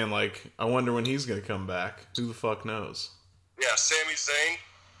I'm saying, like, I wonder when he's going to come back. Who the fuck knows? Yeah, Sami Zayn.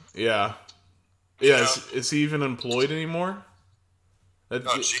 Yeah. Yeah, is he even employed anymore? Oh,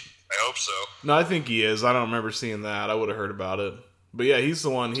 gee, I hope so. No, I think he is. I don't remember seeing that. I would have heard about it. But yeah, he's the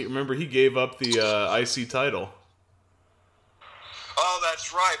one. Remember, he gave up the IC title. Oh,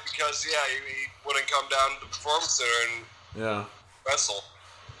 that's right, because, yeah, he wouldn't come down to the Performance Center and wrestle.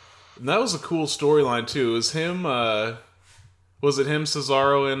 And that was a cool storyline, too. It was him, was it him,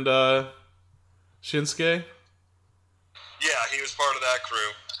 Cesaro, and Shinsuke? Yeah, he was part of that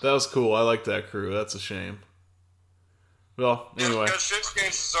crew. That was cool. I like that crew. That's a shame. Well, anyway. Yeah, because Shinsuke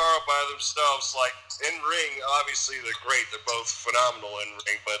and Cesaro by themselves, like, in ring, obviously they're great. They're both phenomenal in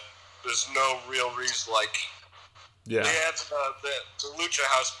ring, but there's no real reason, like... Yeah. They have the Lucha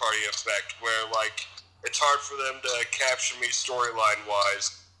House Party effect, where, like, it's hard for them to capture me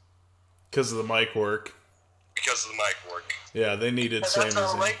storyline-wise. Because of the mic work. Yeah, they needed Sami Zayn.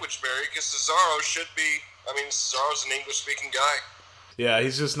 That's our language barrier, because Cesaro should be... I mean, Cesaro's an English-speaking guy. Yeah,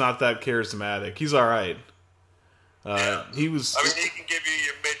 he's just not that charismatic. He's alright. He was... I mean, he can give you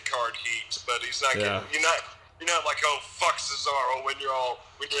your mid-card heat, but he's not getting... You're not like, oh, fuck Cesaro when you're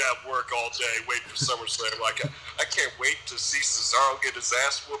at work all day waiting for SummerSlam. Like, I can't wait to see Cesaro get his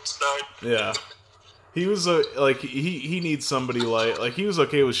ass whooped tonight. Yeah. He was, he needs somebody like, he was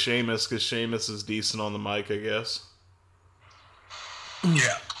okay with Sheamus, because Sheamus is decent on the mic, I guess.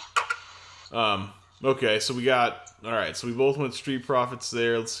 Yeah. Okay, so we got, alright, so we both went Street Profits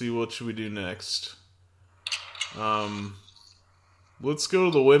there. Let's see, what should we do next? Let's go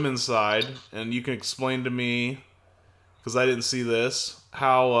to the women's side, and you can explain to me, because I didn't see this,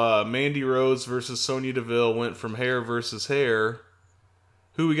 how Mandy Rose versus Sonya Deville went from hair versus hair.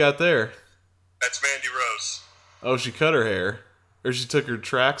 Who we got there? That's Mandy Rose. Oh, she cut her hair. Or she took her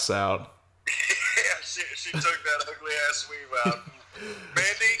tracks out. Yeah, she took that ugly-ass weave out.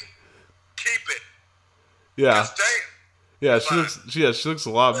 Mandy, keep it. Yeah. Damn. Yeah, she looks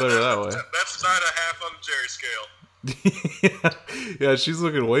a lot better that way. That's 9.5 on the Jerry scale. Yeah, she's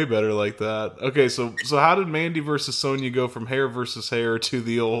looking way better like that. Okay, so how did Mandy versus Sonya go from hair versus hair to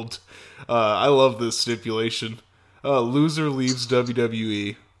the old... I love this stipulation. Loser leaves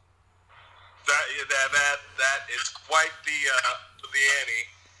WWE. That is quite the ante,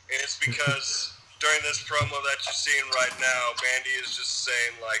 and it's because during this promo that you're seeing right now, Mandy is just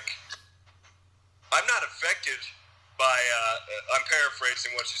saying, like, I'm not affected by, I'm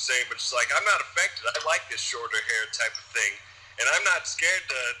paraphrasing what she's saying, but she's like, I'm not affected. I like this shorter hair type of thing, and I'm not scared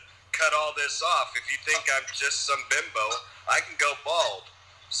to cut all this off. If you think I'm just some bimbo, I can go bald.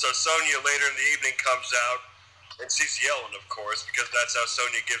 So Sonya later in the evening comes out, and she's yelling, of course, because that's how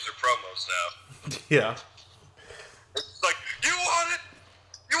Sonya gives her promos now. Yeah. It's like, you want it?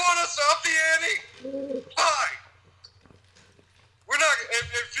 You want us to up the ante? Fine. We're not.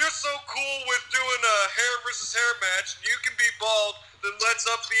 If you're so cool with doing a hair versus hair match, and you can be bald, then let's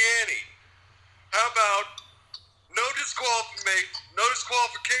up the ante. How about no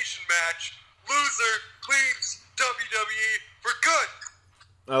disqualification match? Loser leaves WWE for good.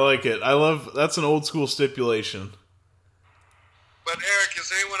 I like it. That's an old school stipulation. But Eric,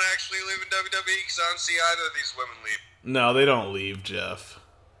 is anyone actually leaving WWE? Because I don't see either of these women leave. No, they don't leave, Jeff.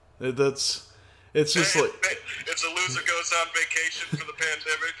 It's just like... It's a loser goes on vacation for the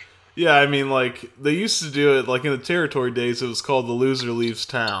pandemic. Yeah, I mean, like, they used to do it, like, in the territory days, it was called the loser leaves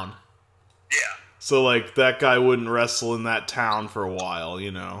town. Yeah. So, like, that guy wouldn't wrestle in that town for a while,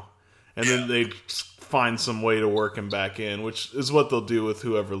 you know? And then they'd find some way to work him back in, which is what they'll do with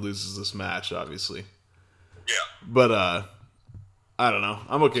whoever loses this match, obviously. Yeah. But, I don't know.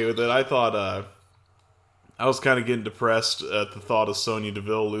 I'm okay with it. I thought, I was kind of getting depressed at the thought of Sonya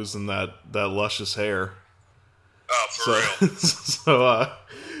Deville losing that luscious hair. Oh, for real.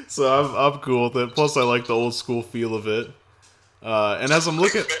 So I'm cool with it. Plus, I like the old school feel of it. And as I'm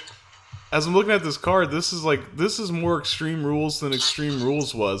looking at this card, this is more Extreme Rules than Extreme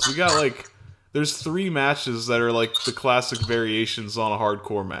Rules was. We got there's 3 matches that are like the classic variations on a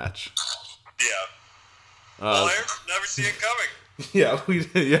hardcore match. Yeah. Well, never see it coming. We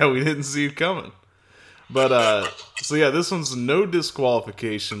didn't see it coming. But so yeah, this one's no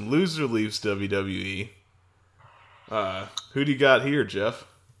disqualification. Loser leaves WWE. Who do you got here, Jeff?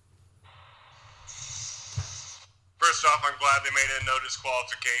 First off, I'm glad they made it no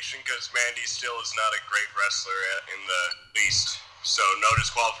disqualification because Mandy still is not a great wrestler in the least. So no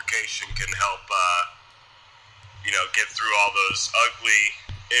disqualification can help, get through all those ugly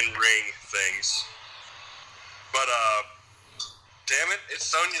in-ring things. But damn it, it's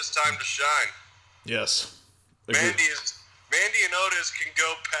Sonya's time to shine. Yes. Mandy and Otis can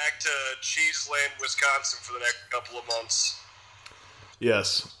go back to Cheeseland, Wisconsin for the next couple of months.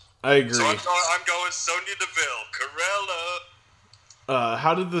 Yes, I agree. So I'm going Sonya Deville, Corella.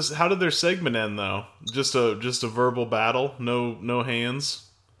 How did their segment end though? Just a verbal battle, no hands.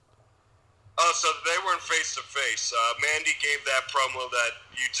 Oh, so they weren't face to face. Mandy gave that promo that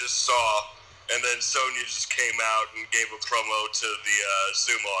you just saw, and then Sonya just came out and gave a promo to the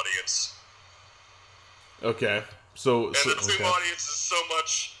Zoom audience. Okay, so the Zoom audience is so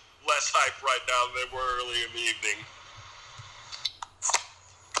much less hype right now than they were early in the evening.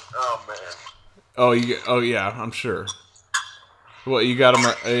 Oh man. Oh yeah, I'm sure. What you got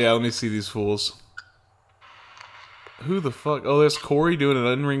them? Yeah, let me see these fools. Who the fuck? Oh, there's Corey doing an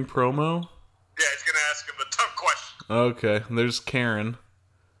in-ring promo. Yeah, he's gonna ask him a tough question. Okay, there's Karen.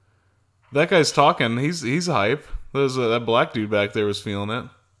 That guy's talking. He's hype. There's that black dude back there was feeling it.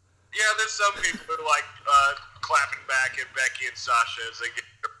 Yeah, there's some people that are like clapping back at Becky and Sasha as they get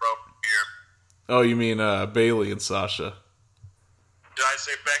their promo here. Oh, you mean Bayley and Sasha? Did I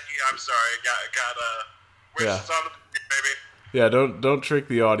say Becky? I'm sorry. I got wishes on the baby. Yeah, don't trick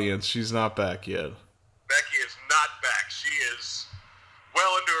the audience. She's not back yet. Becky is not back. She is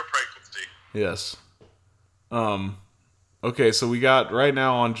well into her pregnancy. Yes. Okay, so we got right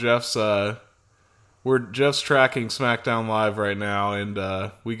now on Jeff's Jeff's tracking SmackDown Live right now, and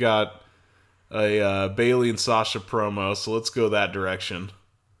we got a Bayley and Sasha promo, so let's go that direction.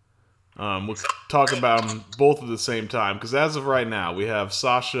 We'll talk about them both at the same time, because as of right now, we have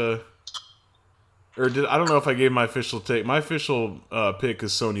Sasha... I don't know if I gave my official take. My official pick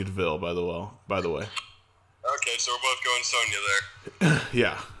is Sonya Deville, by the way. Okay, so we're both going Sonya there.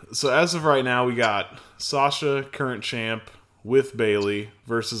 Yeah. So as of right now, we got Sasha, current champ, with Bayley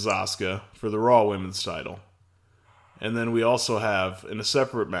versus Asuka for the Raw Women's title. And then we also have, in a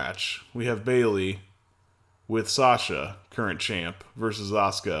separate match, we have Bayley with Sasha, current champ, versus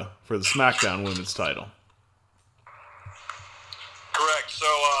Asuka for the SmackDown Women's title. Correct. So,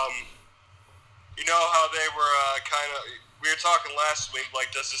 you know how they were we were talking last week,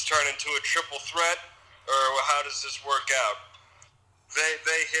 like, does this turn into a triple threat, or how does this work out?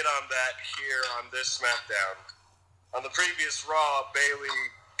 They hit on that here on this SmackDown. On the previous Raw, Bayley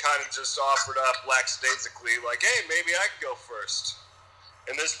kind of just offered up lackadaisically, like, hey, maybe I could go first.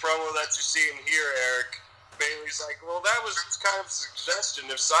 In this promo that you're seeing here, Eric, Bayley's like, well, that was kind of a suggestion.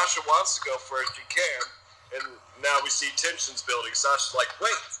 If Sasha wants to go first, you can. And now we see tensions building. Sasha's like,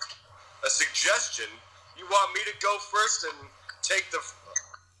 wait, a suggestion? You want me to go first and take the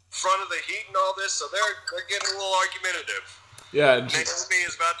front of the heat and all this? So they're getting a little argumentative. Yeah. Naomi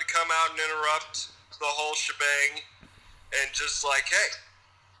is about to come out and interrupt the whole shebang and just like, hey,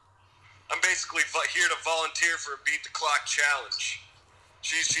 I'm basically here to volunteer for a beat the clock challenge.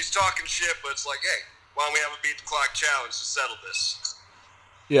 She's talking shit, but it's like, hey, why don't we have a beat the clock challenge to settle this?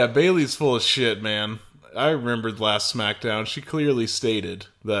 Yeah, Bayley's full of shit, man. I remembered last SmackDown, she clearly stated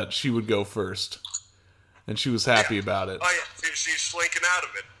that she would go first. And she was happy about it. Oh, yeah, she's slinking out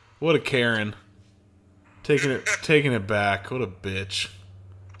of it. What a Karen. Taking it back. What a bitch.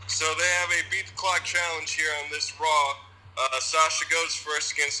 So they have a beat the clock challenge here on this Raw. Sasha goes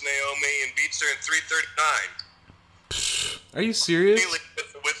first against Naomi and beats her in 3:39. Are you serious?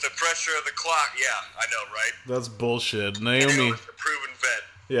 With the pressure of the clock, yeah, I know, right? That's bullshit. Naomi. A proven vet.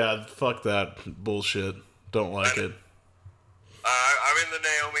 Yeah, fuck that bullshit. Don't like it. I'm in the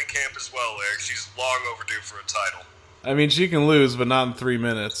Naomi camp as well, Eric. She's long overdue for a title. I mean, she can lose, but not in 3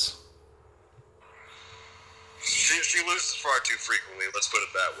 minutes. She loses far too frequently, let's put it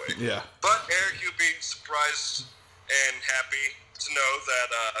that way. Yeah. But, Eric, you'll be surprised and happy to know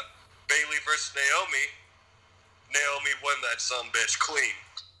that Bayley versus Naomi won that sumbitch clean.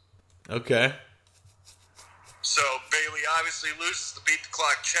 Okay. So, Bayley obviously loses the Beat the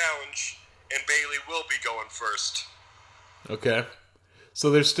Clock challenge, and Bayley will be going first. Okay. So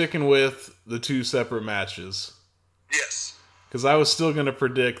they're sticking with the 2 separate matches. Yes. Because I was still going to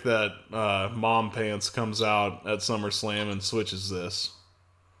predict that Mom Pants comes out at SummerSlam and switches this.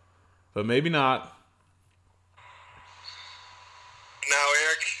 But maybe not. Now,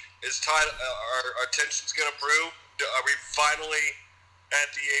 Eric, is our tension's going to brew? Are we finally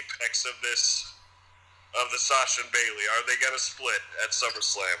at the apex of the Sasha and Bayley? Are they going to split at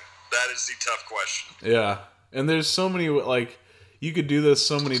SummerSlam? That is the tough question. Yeah. And there's so many, like, you could do this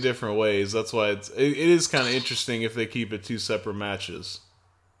so many different ways. That's why it is kind of interesting if they keep it 2 separate matches.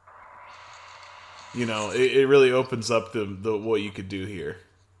 You know, it really opens up the what you could do here.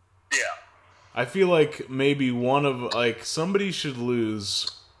 Yeah. I feel like maybe somebody should lose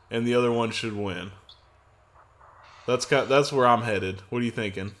and the other one should win. That's where I'm headed. What are you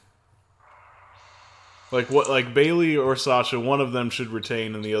thinking? Like Bayley or Sasha, one of them should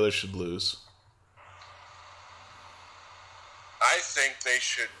retain and the other should lose. I think they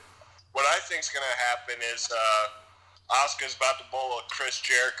should. What I think is going to happen is Asuka's about to bowl a Chris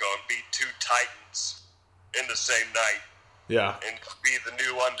Jericho and beat 2 Titans in the same night. Yeah. And be the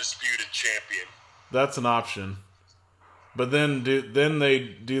new undisputed champion. That's an option. But then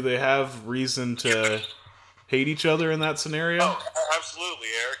do they have reason to hate each other in that scenario? Oh, absolutely,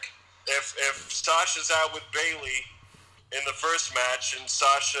 Eric. If Sasha's out with Bayley in the first match and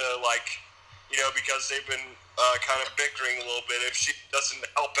Sasha, because they've been kind of bickering a little bit, if she doesn't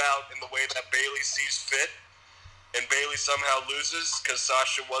help out in the way that Bayley sees fit, and Bayley somehow loses because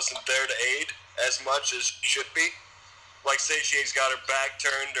Sasha wasn't there to aid as much as should be, like say she's got her back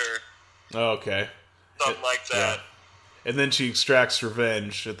turned or something like that. Yeah. And then she extracts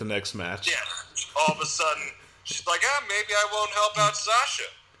revenge at the next match. Yeah, all of a sudden, she's like, maybe I won't help out Sasha.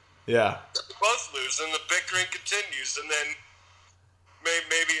 Yeah. They both lose, and the bickering continues, and then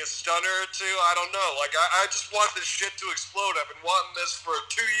maybe a stunner or 2, I don't know. Like, I just want this shit to explode. I've been wanting this for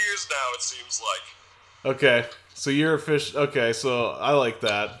 2 years now, it seems like. Okay, so you're okay, so I like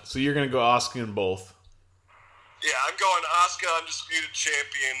that. So you're going to go Asuka in both. Yeah, I'm going Asuka Undisputed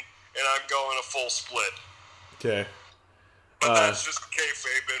Champion, and I'm going a full split. Okay. But that's just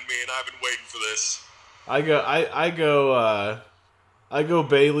kayfabe in me, and I've been waiting for this. I go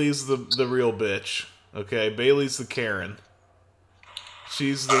Bayley's the real bitch. Okay, Bayley's the Karen.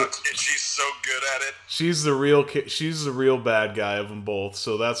 She's so good at it. She's the real bad guy of them both.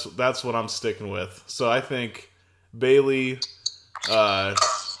 So that's what I'm sticking with. So I think Bayley,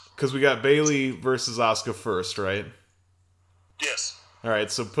 because we got Bayley versus Asuka first, right? Yes. All right.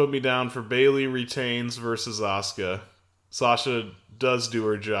 So put me down for Bayley retains versus Asuka. Sasha does do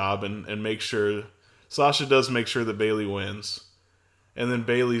her job and Sasha does make sure that Bayley wins, and then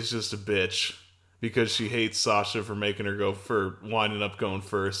Bayley's just a bitch. Because she hates Sasha for winding up going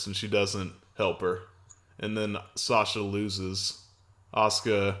first, and she doesn't help her. And then Sasha loses.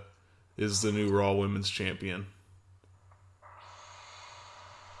 Asuka is the new Raw Women's Champion.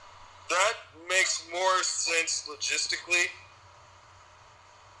 That makes more sense logistically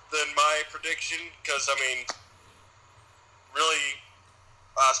than my prediction, because, really,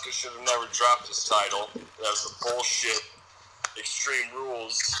 Asuka should have never dropped this title. That was the bullshit Extreme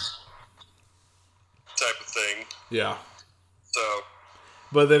Rules type of thing. Yeah. So.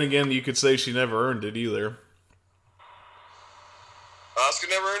 But then again, you could say she never earned it either. Asuka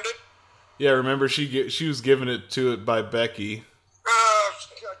never earned it? Yeah, remember she was given it by Becky.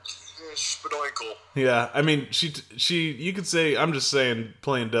 Spadoinkle. Yeah, I mean, she. You could say, I'm just saying,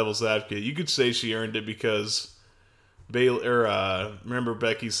 playing devil's advocate. You could say she earned it because Bayley. Remember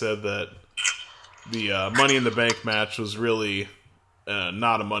Becky said that the Money in the Bank match was really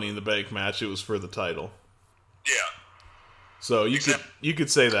not a Money in the Bank match. It was for the title. Yeah. So you could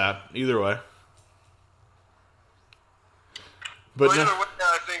say that either way. But well, either way,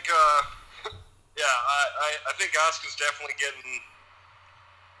 I think. I think Asuka's definitely getting.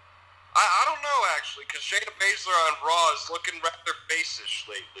 I don't know, actually, because Shayna Baszler on Raw is looking rather face-ish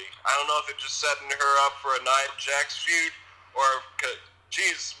lately. I don't know if it's just setting her up for a Nia Jax feud, or because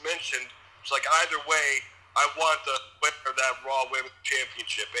she's mentioned, she's like, either way, I want the winner of that Raw Women's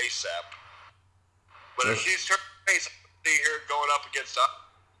Championship ASAP. But if she's turned face, I see her going up against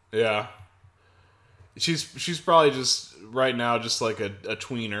Asuka. Yeah. She's probably just, right now, just like a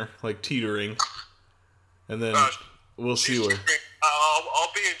tweener, like teetering. And then we'll see where...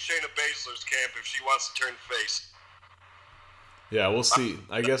 I'll be in Shayna Baszler's camp if she wants to turn face. Yeah, we'll see.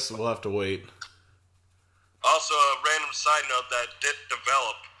 I guess we'll have to wait. Also, a random side note that didn't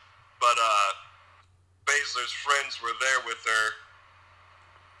develop, but Baszler's friends were there with her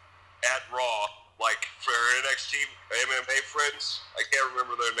at Raw, like for her NXT MMA friends. I can't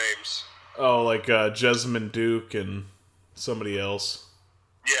remember their names. Oh, like Jessamine Duke and somebody else.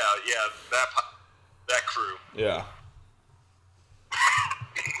 Yeah, that crew. Yeah.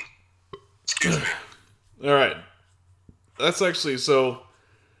 Excuse me. All right. That's actually, so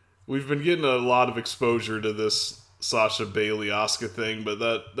we've been getting a lot of exposure to this Sasha Bayley Asuka thing, but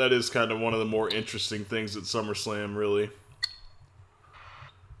that is kind of one of the more interesting things at SummerSlam, really. In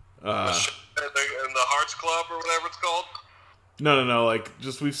the Hearts Club or whatever it's called? No. Like,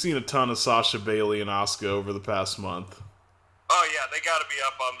 just we've seen a ton of Sasha Bayley and Asuka over the past month. Oh, yeah, they got to be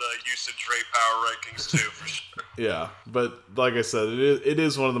up on the usage rate power rankings, too, for sure. Yeah, but like I said, it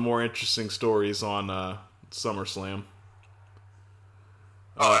is one of the more interesting stories on SummerSlam.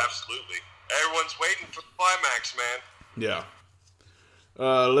 Oh, absolutely. Everyone's waiting for the climax, man. Yeah.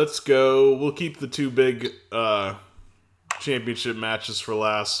 Let's go. We'll keep the two big championship matches for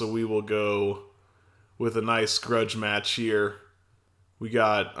last, so we will go with a nice grudge match here. We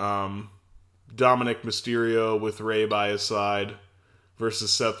got Dominic Mysterio with Rey by his side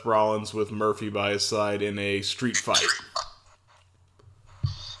versus Seth Rollins with Murphy by his side in a street fight.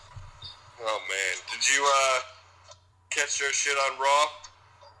 Oh, man. Did you catch their shit on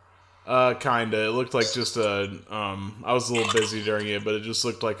Raw? Kinda. It looked like just a... I was a little busy during it, but it just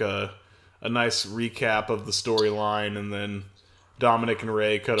looked like a nice recap of the storyline, and then Dominic and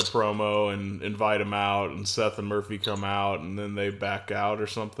Rey cut a promo and invite him out, and Seth and Murphy come out, and then they back out or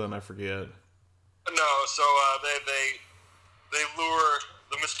something. I forget. No, so they lure...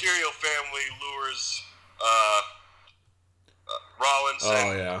 The Mysterio family lures Rollins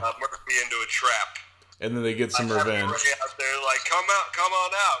and Murphy into a trap. And then they get some revenge. Rey out there like, come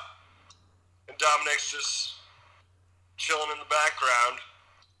on out. And Dominic's just chilling in the background.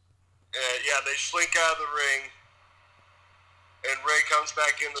 They slink out of the ring. And Rey comes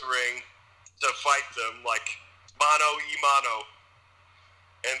back in the ring to fight them, like, mano y mano.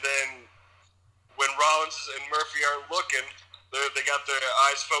 And then when Rollins and Murphy aren't looking, they got their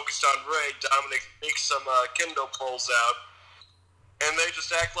eyes focused on Rey. Dominic takes some kendo poles out. And they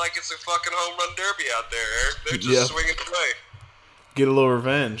just act like it's a fucking home run derby out there, Eric. They're just swinging away. Get a little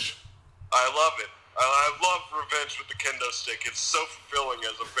revenge. I love it. I love revenge with the kendo stick. It's so fulfilling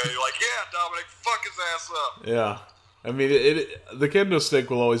as a fan. You're like, yeah, Dominic, fuck his ass up. Yeah. I mean, the kendo stick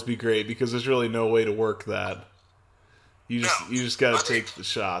will always be great because there's really no way to work that. You just got to take the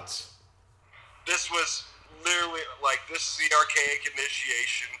shots. This was literally, like, this is the archaic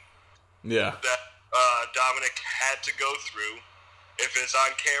initiation that Dominic had to go through. If it's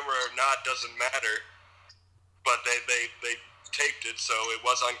on camera or not doesn't matter. But they taped it, so it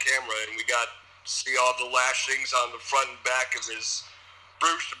was on camera, and we got to see all the lashings on the front and back of his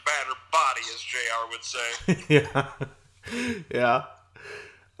bruised and battered body, as JR would say. Yeah.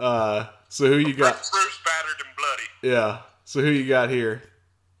 So who you got? Bruised, battered, and bloody. Yeah. So who you got here?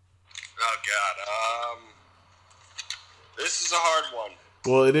 Oh, God. This is a hard one.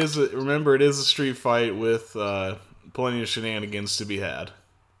 Well, it is a street fight with plenty of shenanigans to be had.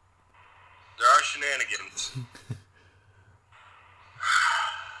 There are shenanigans.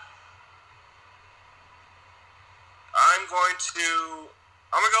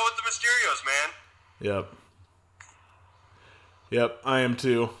 I'm gonna go with the Mysterios, man. Yep, I am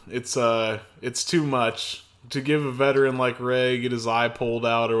too. It's too much to give a veteran like Rey get his eye pulled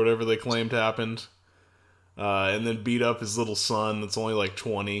out or whatever they claimed happened, and then beat up his little son that's only like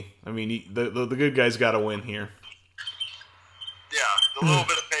 20. I mean, the good guy's got to win here. Yeah, the little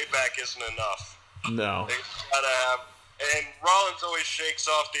bit of back isn't enough. No. They gotta have, and Rollins always shakes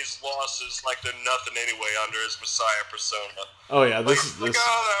off these losses like they're nothing anyway under his Messiah persona. Oh yeah, this. Oh,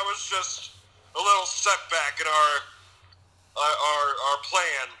 that was just a little setback in our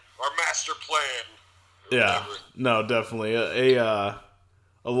plan, our master plan. Yeah, no, definitely a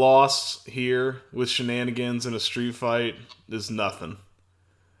loss here with shenanigans in a street fight is nothing.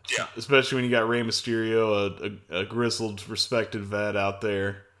 Yeah, especially when you got Rey Mysterio, a grizzled, respected vet out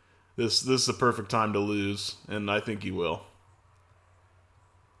there. This is the perfect time to lose, and I think he will.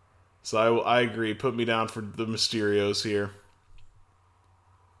 So I agree. Put me down for the Mysterios here.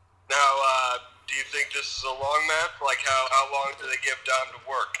 Now, do you think this is a long match? Like, how long do they give Dom to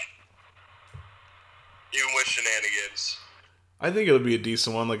work? Even with shenanigans. I think it'll be a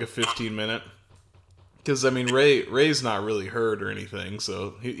decent one, like a 15-minute. Because, I mean, Ray's not really hurt or anything,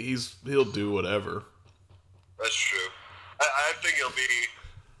 so he'll do whatever. That's true. I think it'll be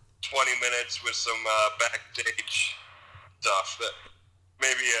 20 minutes with some backstage stuff. That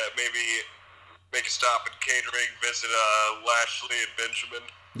maybe make a stop at catering, visit Lashley and Benjamin.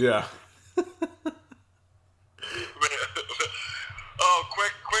 Yeah. Oh,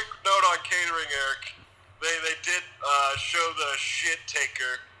 quick note on catering, Eric. They did show the shit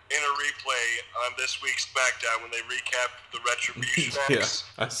taker in a replay on this week's SmackDown when they recapped the Retribution acts.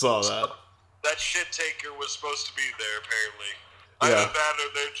 Yeah, I saw that. That shit taker was supposed to be there, apparently. Yeah. Either that or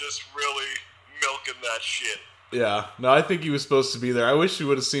they're just really milking that shit. Yeah. No, I think he was supposed to be there. I wish you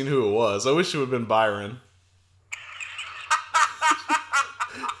would have seen who it was. I wish it would have been Byron.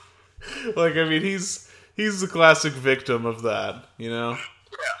 Like, I mean, he's the classic victim of that, you know? Yeah.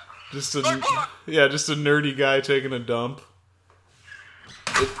 Just a nerdy guy taking a dump.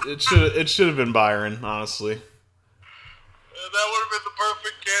 It should have been Byron, honestly. That would have been the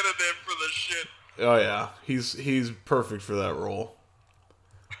perfect candidate for this shit. Oh yeah, he's perfect for that role.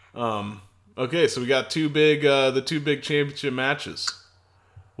 Okay, so we got the two big championship matches.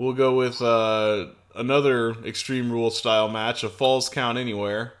 We'll go with another Extreme Rules style match, a Falls Count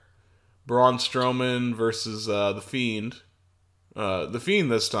Anywhere. Braun Strowman versus The Fiend. The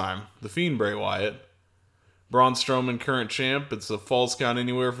Fiend this time. The Fiend Bray Wyatt. Braun Strowman, current champ. It's a Falls Count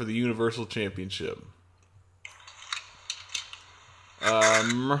Anywhere for the Universal Championship.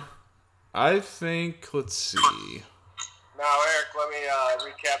 I think, let's see. Now, Eric, let me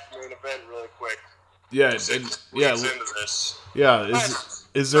recap the main event really quick. Yeah, Into this. Yeah,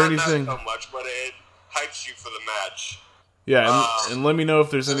 is there anything? Not so much, but it hypes you for the match. Yeah, and let me know if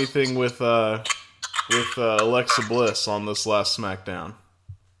there's anything with Alexa Bliss on this last SmackDown.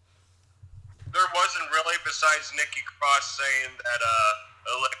 There wasn't really, besides Nikki Cross saying that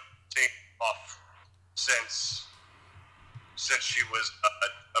Alexa stayed off since she was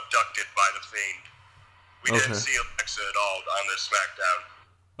abducted by the Fiend. We didn't see Alexa at all on this SmackDown.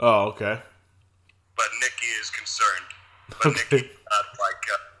 Oh, okay. But Nikki is concerned. But Nikki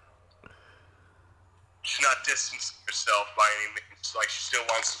she's not distancing herself by any means. Like, she still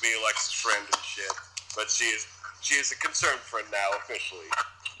wants to be Alexa's friend and shit. But she is a concerned friend now, officially.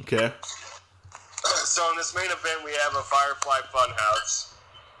 Okay. So in this main event, we have a Firefly Funhouse,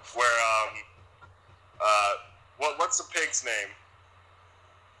 where what's the pig's name?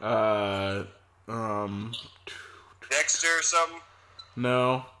 Dexter or something?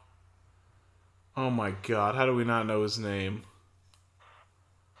 No. Oh my god, how do we not know his name?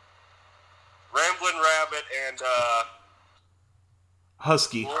 Ramblin' Rabbit and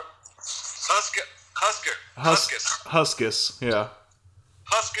Husky. Huskus, yeah.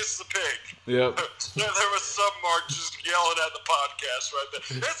 Huskus the pig. Yep. There was some Mark just yelling at the podcast right there.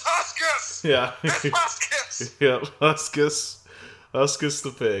 It's Huskus! Yeah. It's Huskus! Yep, Huskus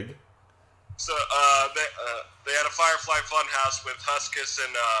the pig. So, they had a Firefly Funhouse with Huskus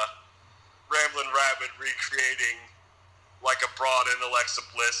and Ramblin' Rabbit recreating like a Braun and Alexa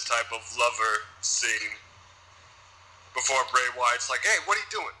Bliss type of lover scene. Before Bray Wyatt's like, hey, what are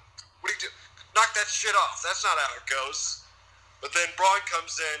you doing? What are you doing? Knock that shit off. That's not how it goes. But then Braun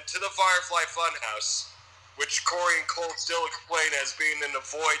comes in to the Firefly Funhouse, which Corey and Cole still explain as being in a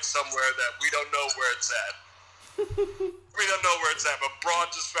void somewhere that we don't know where it's at. We don't know where it's at, but Braun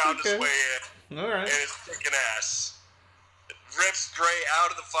just found his way in. All right. And it's kicking ass. It rips Bray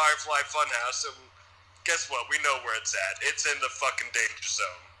out of the Firefly Funhouse, and guess what? We know where it's at. It's in the fucking danger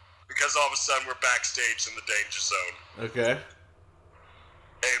zone. Because all of a sudden we're backstage in the danger zone. Okay.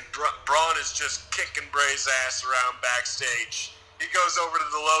 And Braun is just kicking Bray's ass around backstage. He goes over to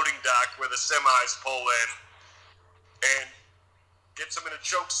the loading dock where the semis pull in and gets him in a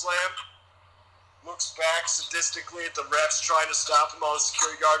choke slam. Looks back sadistically at the refs trying to stop him. All the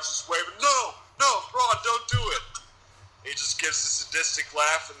security guards just waving, no, Braun, don't do it. He just gives a sadistic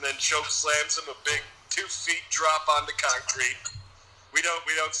laugh and then choke slams him, a big 2 feet drop onto concrete. We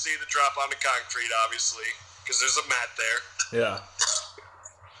don't see the drop onto concrete, obviously, because there's a mat there. Yeah.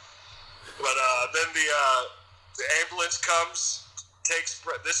 But then the ambulance comes, takes,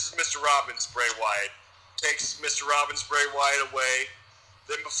 this is Mr. Robbins, Bray Wyatt, takes Mr. Robbins, Bray Wyatt away.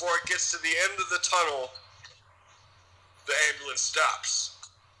 Then before it gets to the end of the tunnel, the ambulance stops.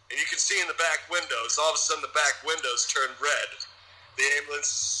 And you can see in the back windows, all of a sudden the back windows turn red. The ambulance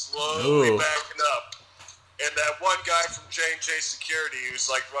is slowly backing up. And that one guy from J&J Security who's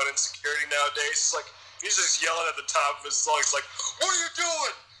like running security nowadays, he's just yelling at the top of his lungs like, "What are you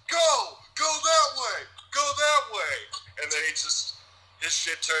doing? Go that way, go that way." And then his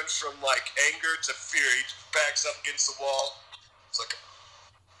shit turns from like anger to fear. He backs up against the wall. It's like,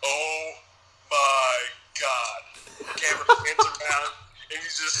 oh my God. Camera pans around. And you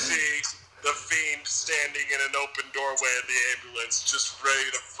just see the Fiend standing in an open doorway of the ambulance, just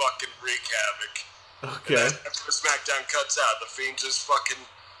ready to fucking wreak havoc. Okay. And then after the SmackDown cuts out, the Fiend just fucking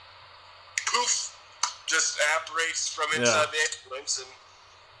poof, just apparates from inside the ambulance, and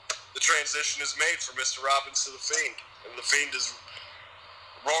the transition is made from Mr. Robbins to the Fiend. And the Fiend is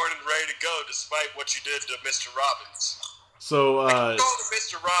roaring and ready to go, despite what you did to Mr. Robbins. So,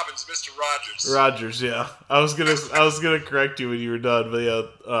 Mr. Robbins, Mr. Rogers. Rogers, yeah. I was gonna correct you when you were done, but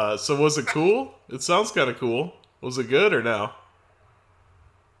yeah. So was it cool? It sounds kind of cool. Was it good or no?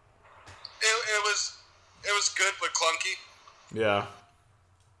 It was good, but clunky. Yeah.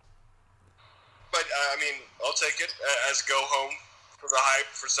 But I mean, I'll take it as go home for the hype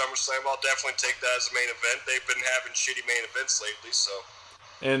for SummerSlam. I'll definitely take that as a main event. They've been having shitty main events lately, so.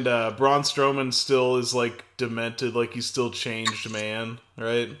 And Braun Strowman still is like demented, like he's still changed man,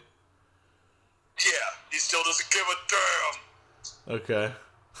 right? Yeah, he still doesn't give a damn. Okay.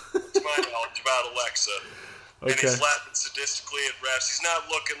 It's my knowledge about Alexa. Okay. And he's laughing sadistically at refs. He's not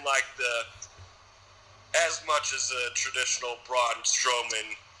looking like as much as a traditional Braun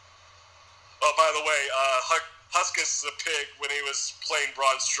Strowman. Oh, by the way, Huskus the Pig, when he was playing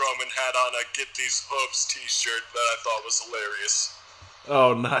Braun Strowman, had on a "Get These Hooves" t-shirt that I thought was hilarious.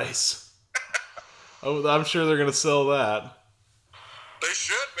 Oh, nice. Oh, I'm sure they're going to sell that. They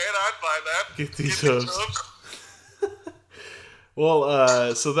should, man. I'd buy that. Get these hooves.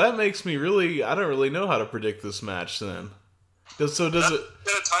 Well, so that makes me really... I don't really know how to predict this match, then. Does it... Is it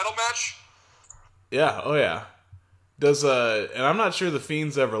a title match? Yeah, oh yeah. And I'm not sure the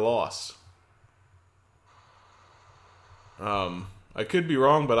Fiend's ever lost. I could be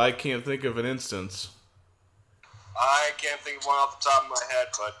wrong, but I can't think of an instance. I can't think of one off the top of my head,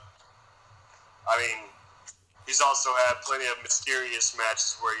 but I mean, he's also had plenty of mysterious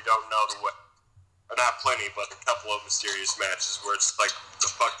matches where you don't know the way. Or not plenty, but a couple of mysterious matches where it's like, the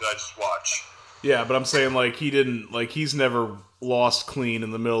fuck did I just watch? Yeah, but I'm saying like he's never lost clean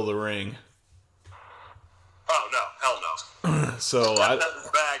in the middle of the ring. Oh no, hell no. So that's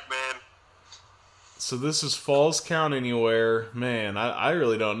his bag, man. So this is Falls Count Anywhere. Man, I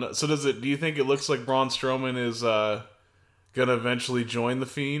really don't know. So do you think it looks like Braun Strowman is gonna eventually join the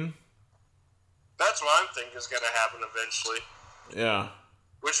Fiend? That's what I'm thinking is gonna happen eventually. Yeah.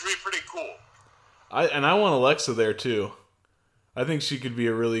 Which would be pretty cool. I want Alexa there too. I think she could be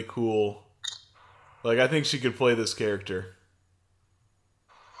a really cool... Like, I think she could play this character.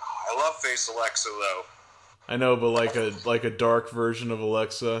 I love face Alexa, though. I know, but like a dark version of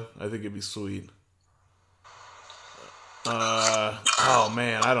Alexa, I think it'd be sweet. Oh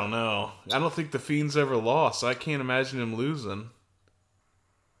man, I don't know. I don't think the Fiend's ever lost. I can't imagine him losing.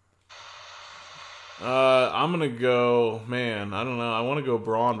 I'm gonna go, man. I don't know. I want to go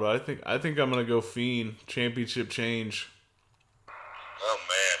Braun, but I think I'm gonna go Fiend. Championship change. Oh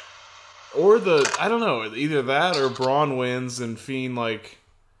man. Or I don't know. Either that or Braun wins and Fiend like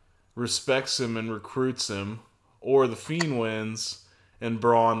respects him and recruits him, or the Fiend wins and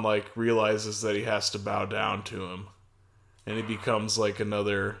Braun like realizes that he has to bow down to him. And he becomes like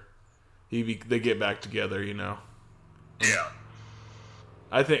another... They get back together, you know? Yeah.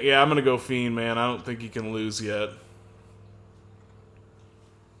 I'm going to go Fiend, man. I don't think he can lose yet.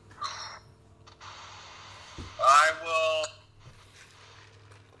 I will...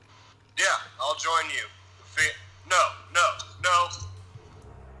 Yeah, I'll join you. No.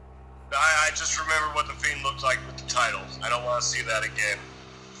 I just remember what the Fiend looked like with the title. I don't want to see that again.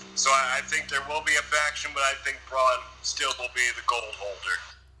 So I think there will be a faction, but I think Braun still will be the gold holder.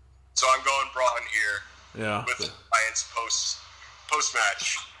 So I'm going Braun here. Yeah. With Alliance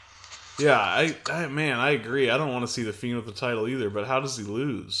post-match. Yeah, I agree. I don't want to see the Fiend with the title either, but how does he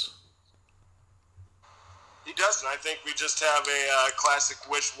lose? He doesn't. I think we just have a classic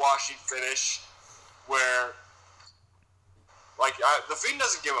wish-washy finish where Like, The Fiend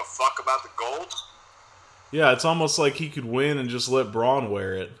doesn't give a fuck about the gold. Yeah, it's almost like he could win and just let Braun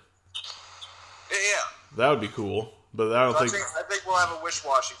wear it. Yeah. That would be cool, but I think we'll have a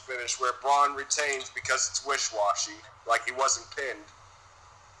wish-washy finish where Braun retains because it's wish-washy, like he wasn't pinned.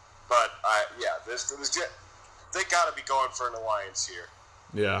 But they got to be going for an alliance here.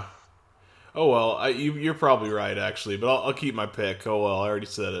 Yeah. Oh well, you're probably right actually, but I'll keep my pick. Oh well, I already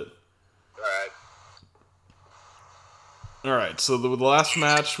said it. All right. So the last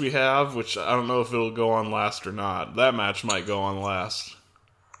match we have, which I don't know if it'll go on last or not. That match might go on last.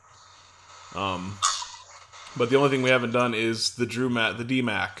 But the only thing we haven't done is the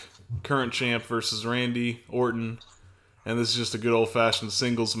D-Mac, current champ versus Randy Orton, and this is just a good old-fashioned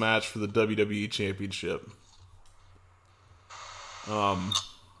singles match for the WWE Championship.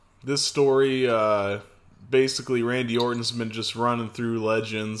 This story, basically Randy Orton's been just running through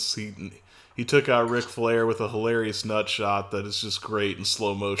legends. He took out Ric Flair with a hilarious nut shot that is just great in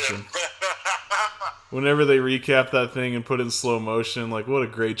slow motion. Whenever they recap that thing and put it in slow motion, like, what a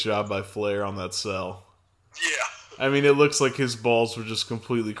great job by Flair on that sell. Yeah. I mean, it looks like his balls were just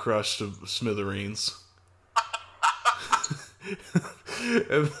completely crushed to smithereens.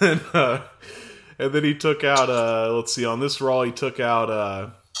 and then he took out, let's see, on this Raw, he took out,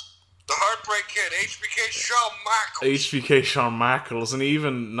 the Heartbreak Kid, HBK Shawn Michaels. And he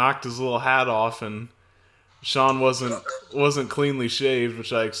even knocked his little hat off, and Shawn wasn't cleanly shaved,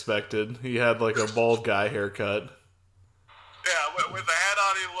 which I expected. He had like a bald guy haircut. Yeah, with the hat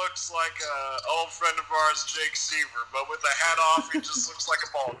on, he looks like an old friend of ours, Jake Seaver. But with the hat off, he just looks like a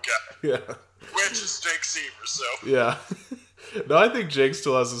bald guy. Yeah. Which is Jake Seaver, so. Yeah. No, I think Jake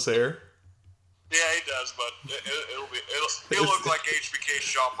still has his hair. Yeah, he does, but he'll look like HBK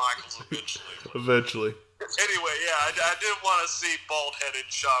Shawn Michaels Eventually. Anyway, yeah, I didn't want to see bald-headed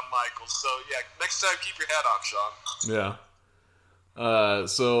Shawn Michaels, so yeah, next time keep your hat on, Shawn. Yeah.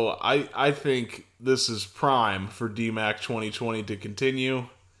 So I think this is prime for D-Mac 2020 to continue.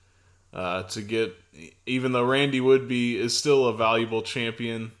 To get, even though Randy is still a valuable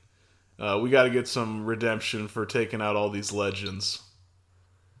champion, we got to get some redemption for taking out all these legends.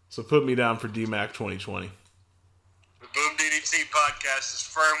 So put me down for D-Mac 2020. The Boom DDT podcast is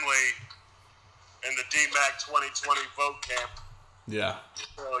firmly in the D-Mac 2020 vote camp. Yeah.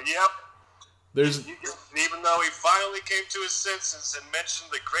 So, yep. Even though he finally came to his senses and mentioned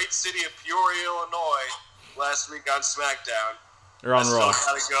the great city of Peoria, Illinois, last week on SmackDown, or on Raw, I still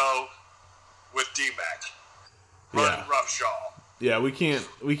gotta go with D-Mac. Running roughshod. Yeah, we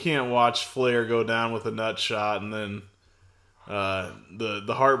can't watch Flair go down with a nut shot and then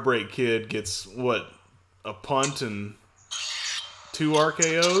the Heartbreak Kid gets a punt and 2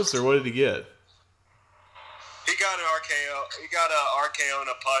 RKOs, or what did he get? He got an RKO. He got an RKO and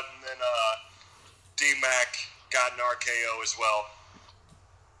a punt, and then D-Mac got an RKO as well.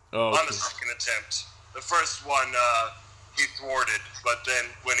 Oh, okay. On the second attempt. The first one he thwarted, but then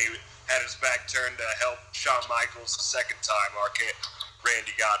when he had his back turned to help Shawn Michaels the second time,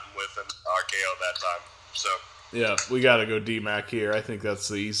 Randy got him with an RKO that time. So. Yeah, we got to go D-Mac here. I think that's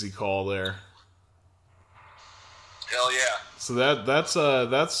the easy call there. Hell yeah. So that's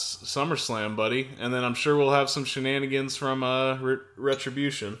SummerSlam, buddy. And then I'm sure we'll have some shenanigans from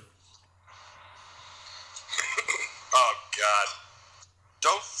Retribution. Oh, God.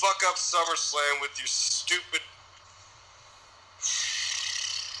 Don't fuck up SummerSlam with your stupid...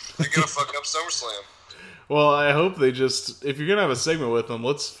 They're going to fuck up SummerSlam. Well, I hope they just... If you're going to have a segment with them,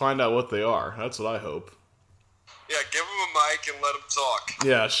 let's find out what they are. That's what I hope. Yeah, give him a mic and let him talk.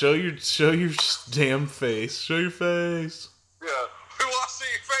 Yeah, show your damn face. Show your face. Yeah. Who wants to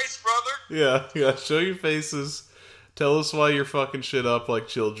see your face, brother? Yeah, show your faces. Tell us why you're fucking shit up like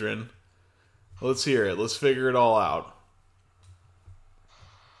children. Let's hear it. Let's figure it all out.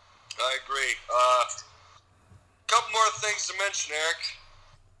 I agree. Couple more things to mention, Eric.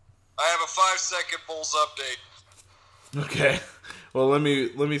 I have a 5-second Bulls update. Okay. Well, let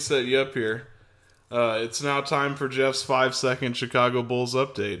me set you up here. It's now time for Jeff's 5-second Chicago Bulls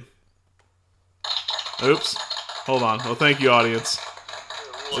update. Oops. Hold on. Well, thank you, audience.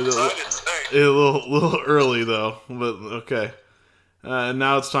 A little early, though. But, okay. And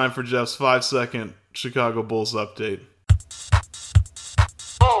now it's time for Jeff's 5-second Chicago Bulls update.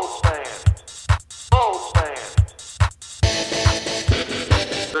 Bulls fans.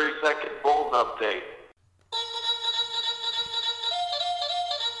 30-second Bulls update.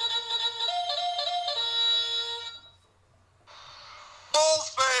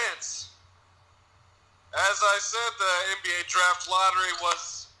 As I said, the NBA draft lottery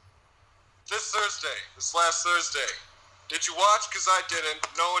was this last Thursday. Did you watch? Because I didn't.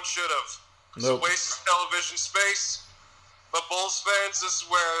 No one should have. It's Nope. a waste of television space. But Bulls fans, this is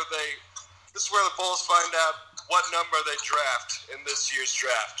where the Bulls find out what number they draft in this year's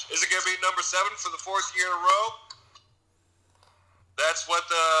draft. Is it going to be number 7 for the 4th year in a row? That's what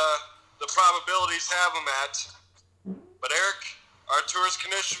the probabilities have them at. But Eric, Arturas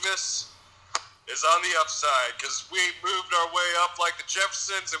Kanishevich is on the upside because we moved our way up like the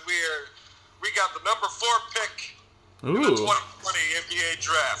Jeffersons, and we got the number 4 pick in the 2020 NBA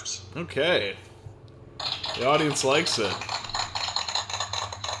draft. Okay. The audience likes it.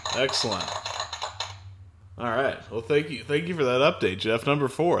 Excellent. All right. Well, thank you for that update, Jeff. Number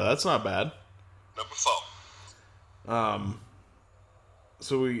 4. That's not bad. Number 4.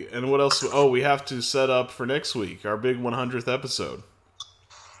 So what else? Oh, we have to set up for next week, our big 100th episode.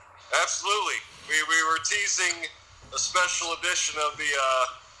 Absolutely. We were teasing a special edition of the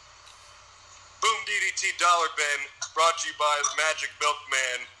Boom DDT Dollar Bin, brought to you by the Magic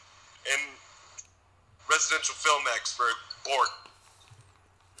Milkman and residential film expert, Borg.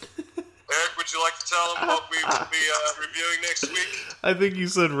 Eric, would you like to tell them what we will be reviewing next week? I think you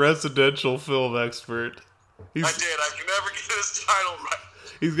said residential film expert. I did. I can never get his title right.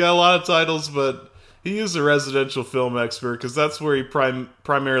 He's got a lot of titles, but he is a residential film expert because that's where he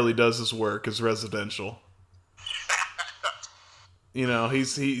primarily does his work, is residential. You know,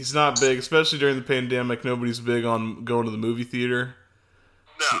 he's not big, especially during the pandemic. Nobody's big on going to the movie theater.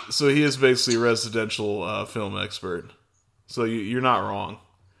 No. So he is basically a residential film expert. So you're not wrong.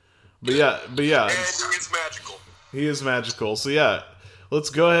 But yeah. And he is magical. He is magical. So yeah, let's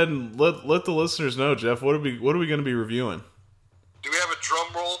go ahead and let the listeners know, Jeff. What are we going to be reviewing? Do we have a drum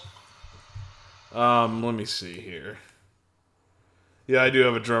roll? Let me see here. Yeah, I do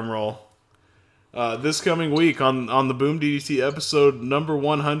have a drum roll. This coming week on the Boom DDT episode number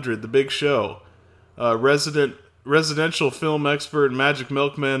 100, the big show, residential film expert Magic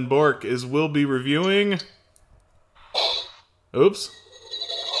Milkman Bork will be reviewing. Oops.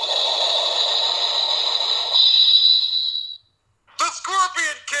 The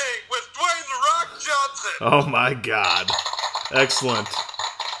Scorpion King with Dwayne "The Rock" Johnson. Oh my God! Excellent.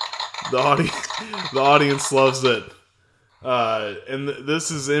 The audience loves it. And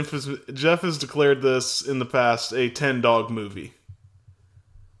this is infamous. Jeff has declared this in the past a 10-dog movie.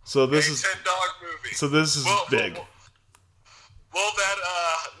 So this is 10-dog movie. So this is big. Will that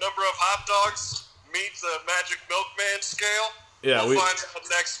number of hot dogs meet the Magic Milkman scale? Yeah, we'll find out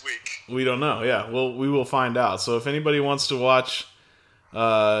next week. We don't know. Yeah, we will find out. So if anybody wants to watch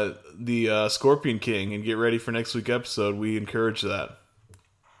the Scorpion King and get ready for next week's episode, we encourage that.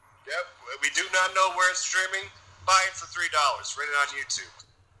 Yep, we do not know where it's streaming. Buy it for $3. Rent it on YouTube.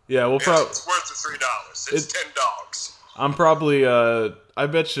 Yeah, we'll probably. It's worth the $3. It's 10 dogs. I'm probably. I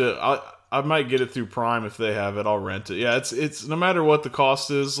bet you. I might get it through Prime if they have it. I'll rent it. Yeah, it's no matter what the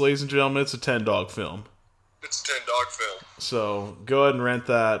cost is, ladies and gentlemen. It's a 10-dog film. It's a 10-dog film. So go ahead and rent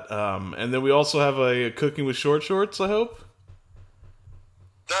that. And then we also have a Cooking with Short Shorts, I hope.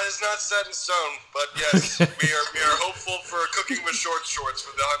 That is not set in stone, but yes, we are hopeful for Cooking with Short Shorts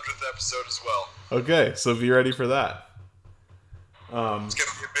for the 100th episode as well. Okay, so be ready for that. It's gonna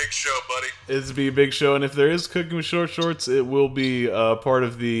be a big show, buddy. It's gonna be a big show, and if there is Cooking with Short Shorts, it will be part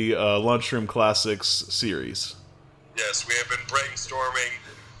of the Lunchroom Classics series. Yes, we have been brainstorming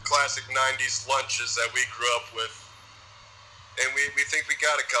classic 90s lunches that we grew up with, and we think we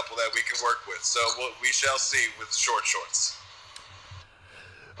got a couple that we can work with, so we shall see with Short Shorts.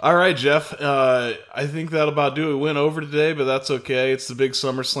 All right, Jeff. I think that'll about do it. We went over today, but that's okay. It's the big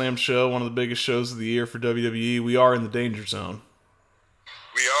SummerSlam show, one of the biggest shows of the year for WWE. We are in the danger zone.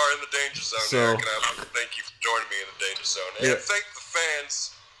 We are in the danger zone, Eric, and I thank you for joining me in the danger zone. And thank the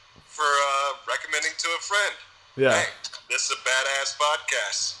fans for recommending to a friend. Yeah. Hey, this is a badass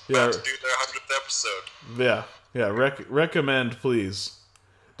podcast. About to do their 100th episode. Yeah. Recommend, please.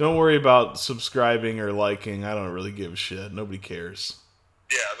 Don't worry about subscribing or liking. I don't really give a shit. Nobody cares.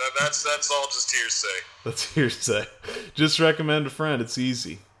 Yeah, that's all just hearsay. That's hearsay. Just recommend a friend. It's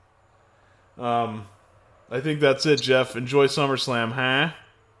easy. I think that's it, Jeff. Enjoy SummerSlam, huh?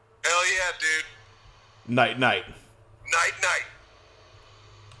 Hell yeah, dude. Night. Night.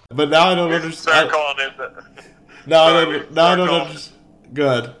 But now I don't understand. Start calling it. Now I don't understand.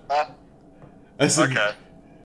 Good. Huh? I said, Okay.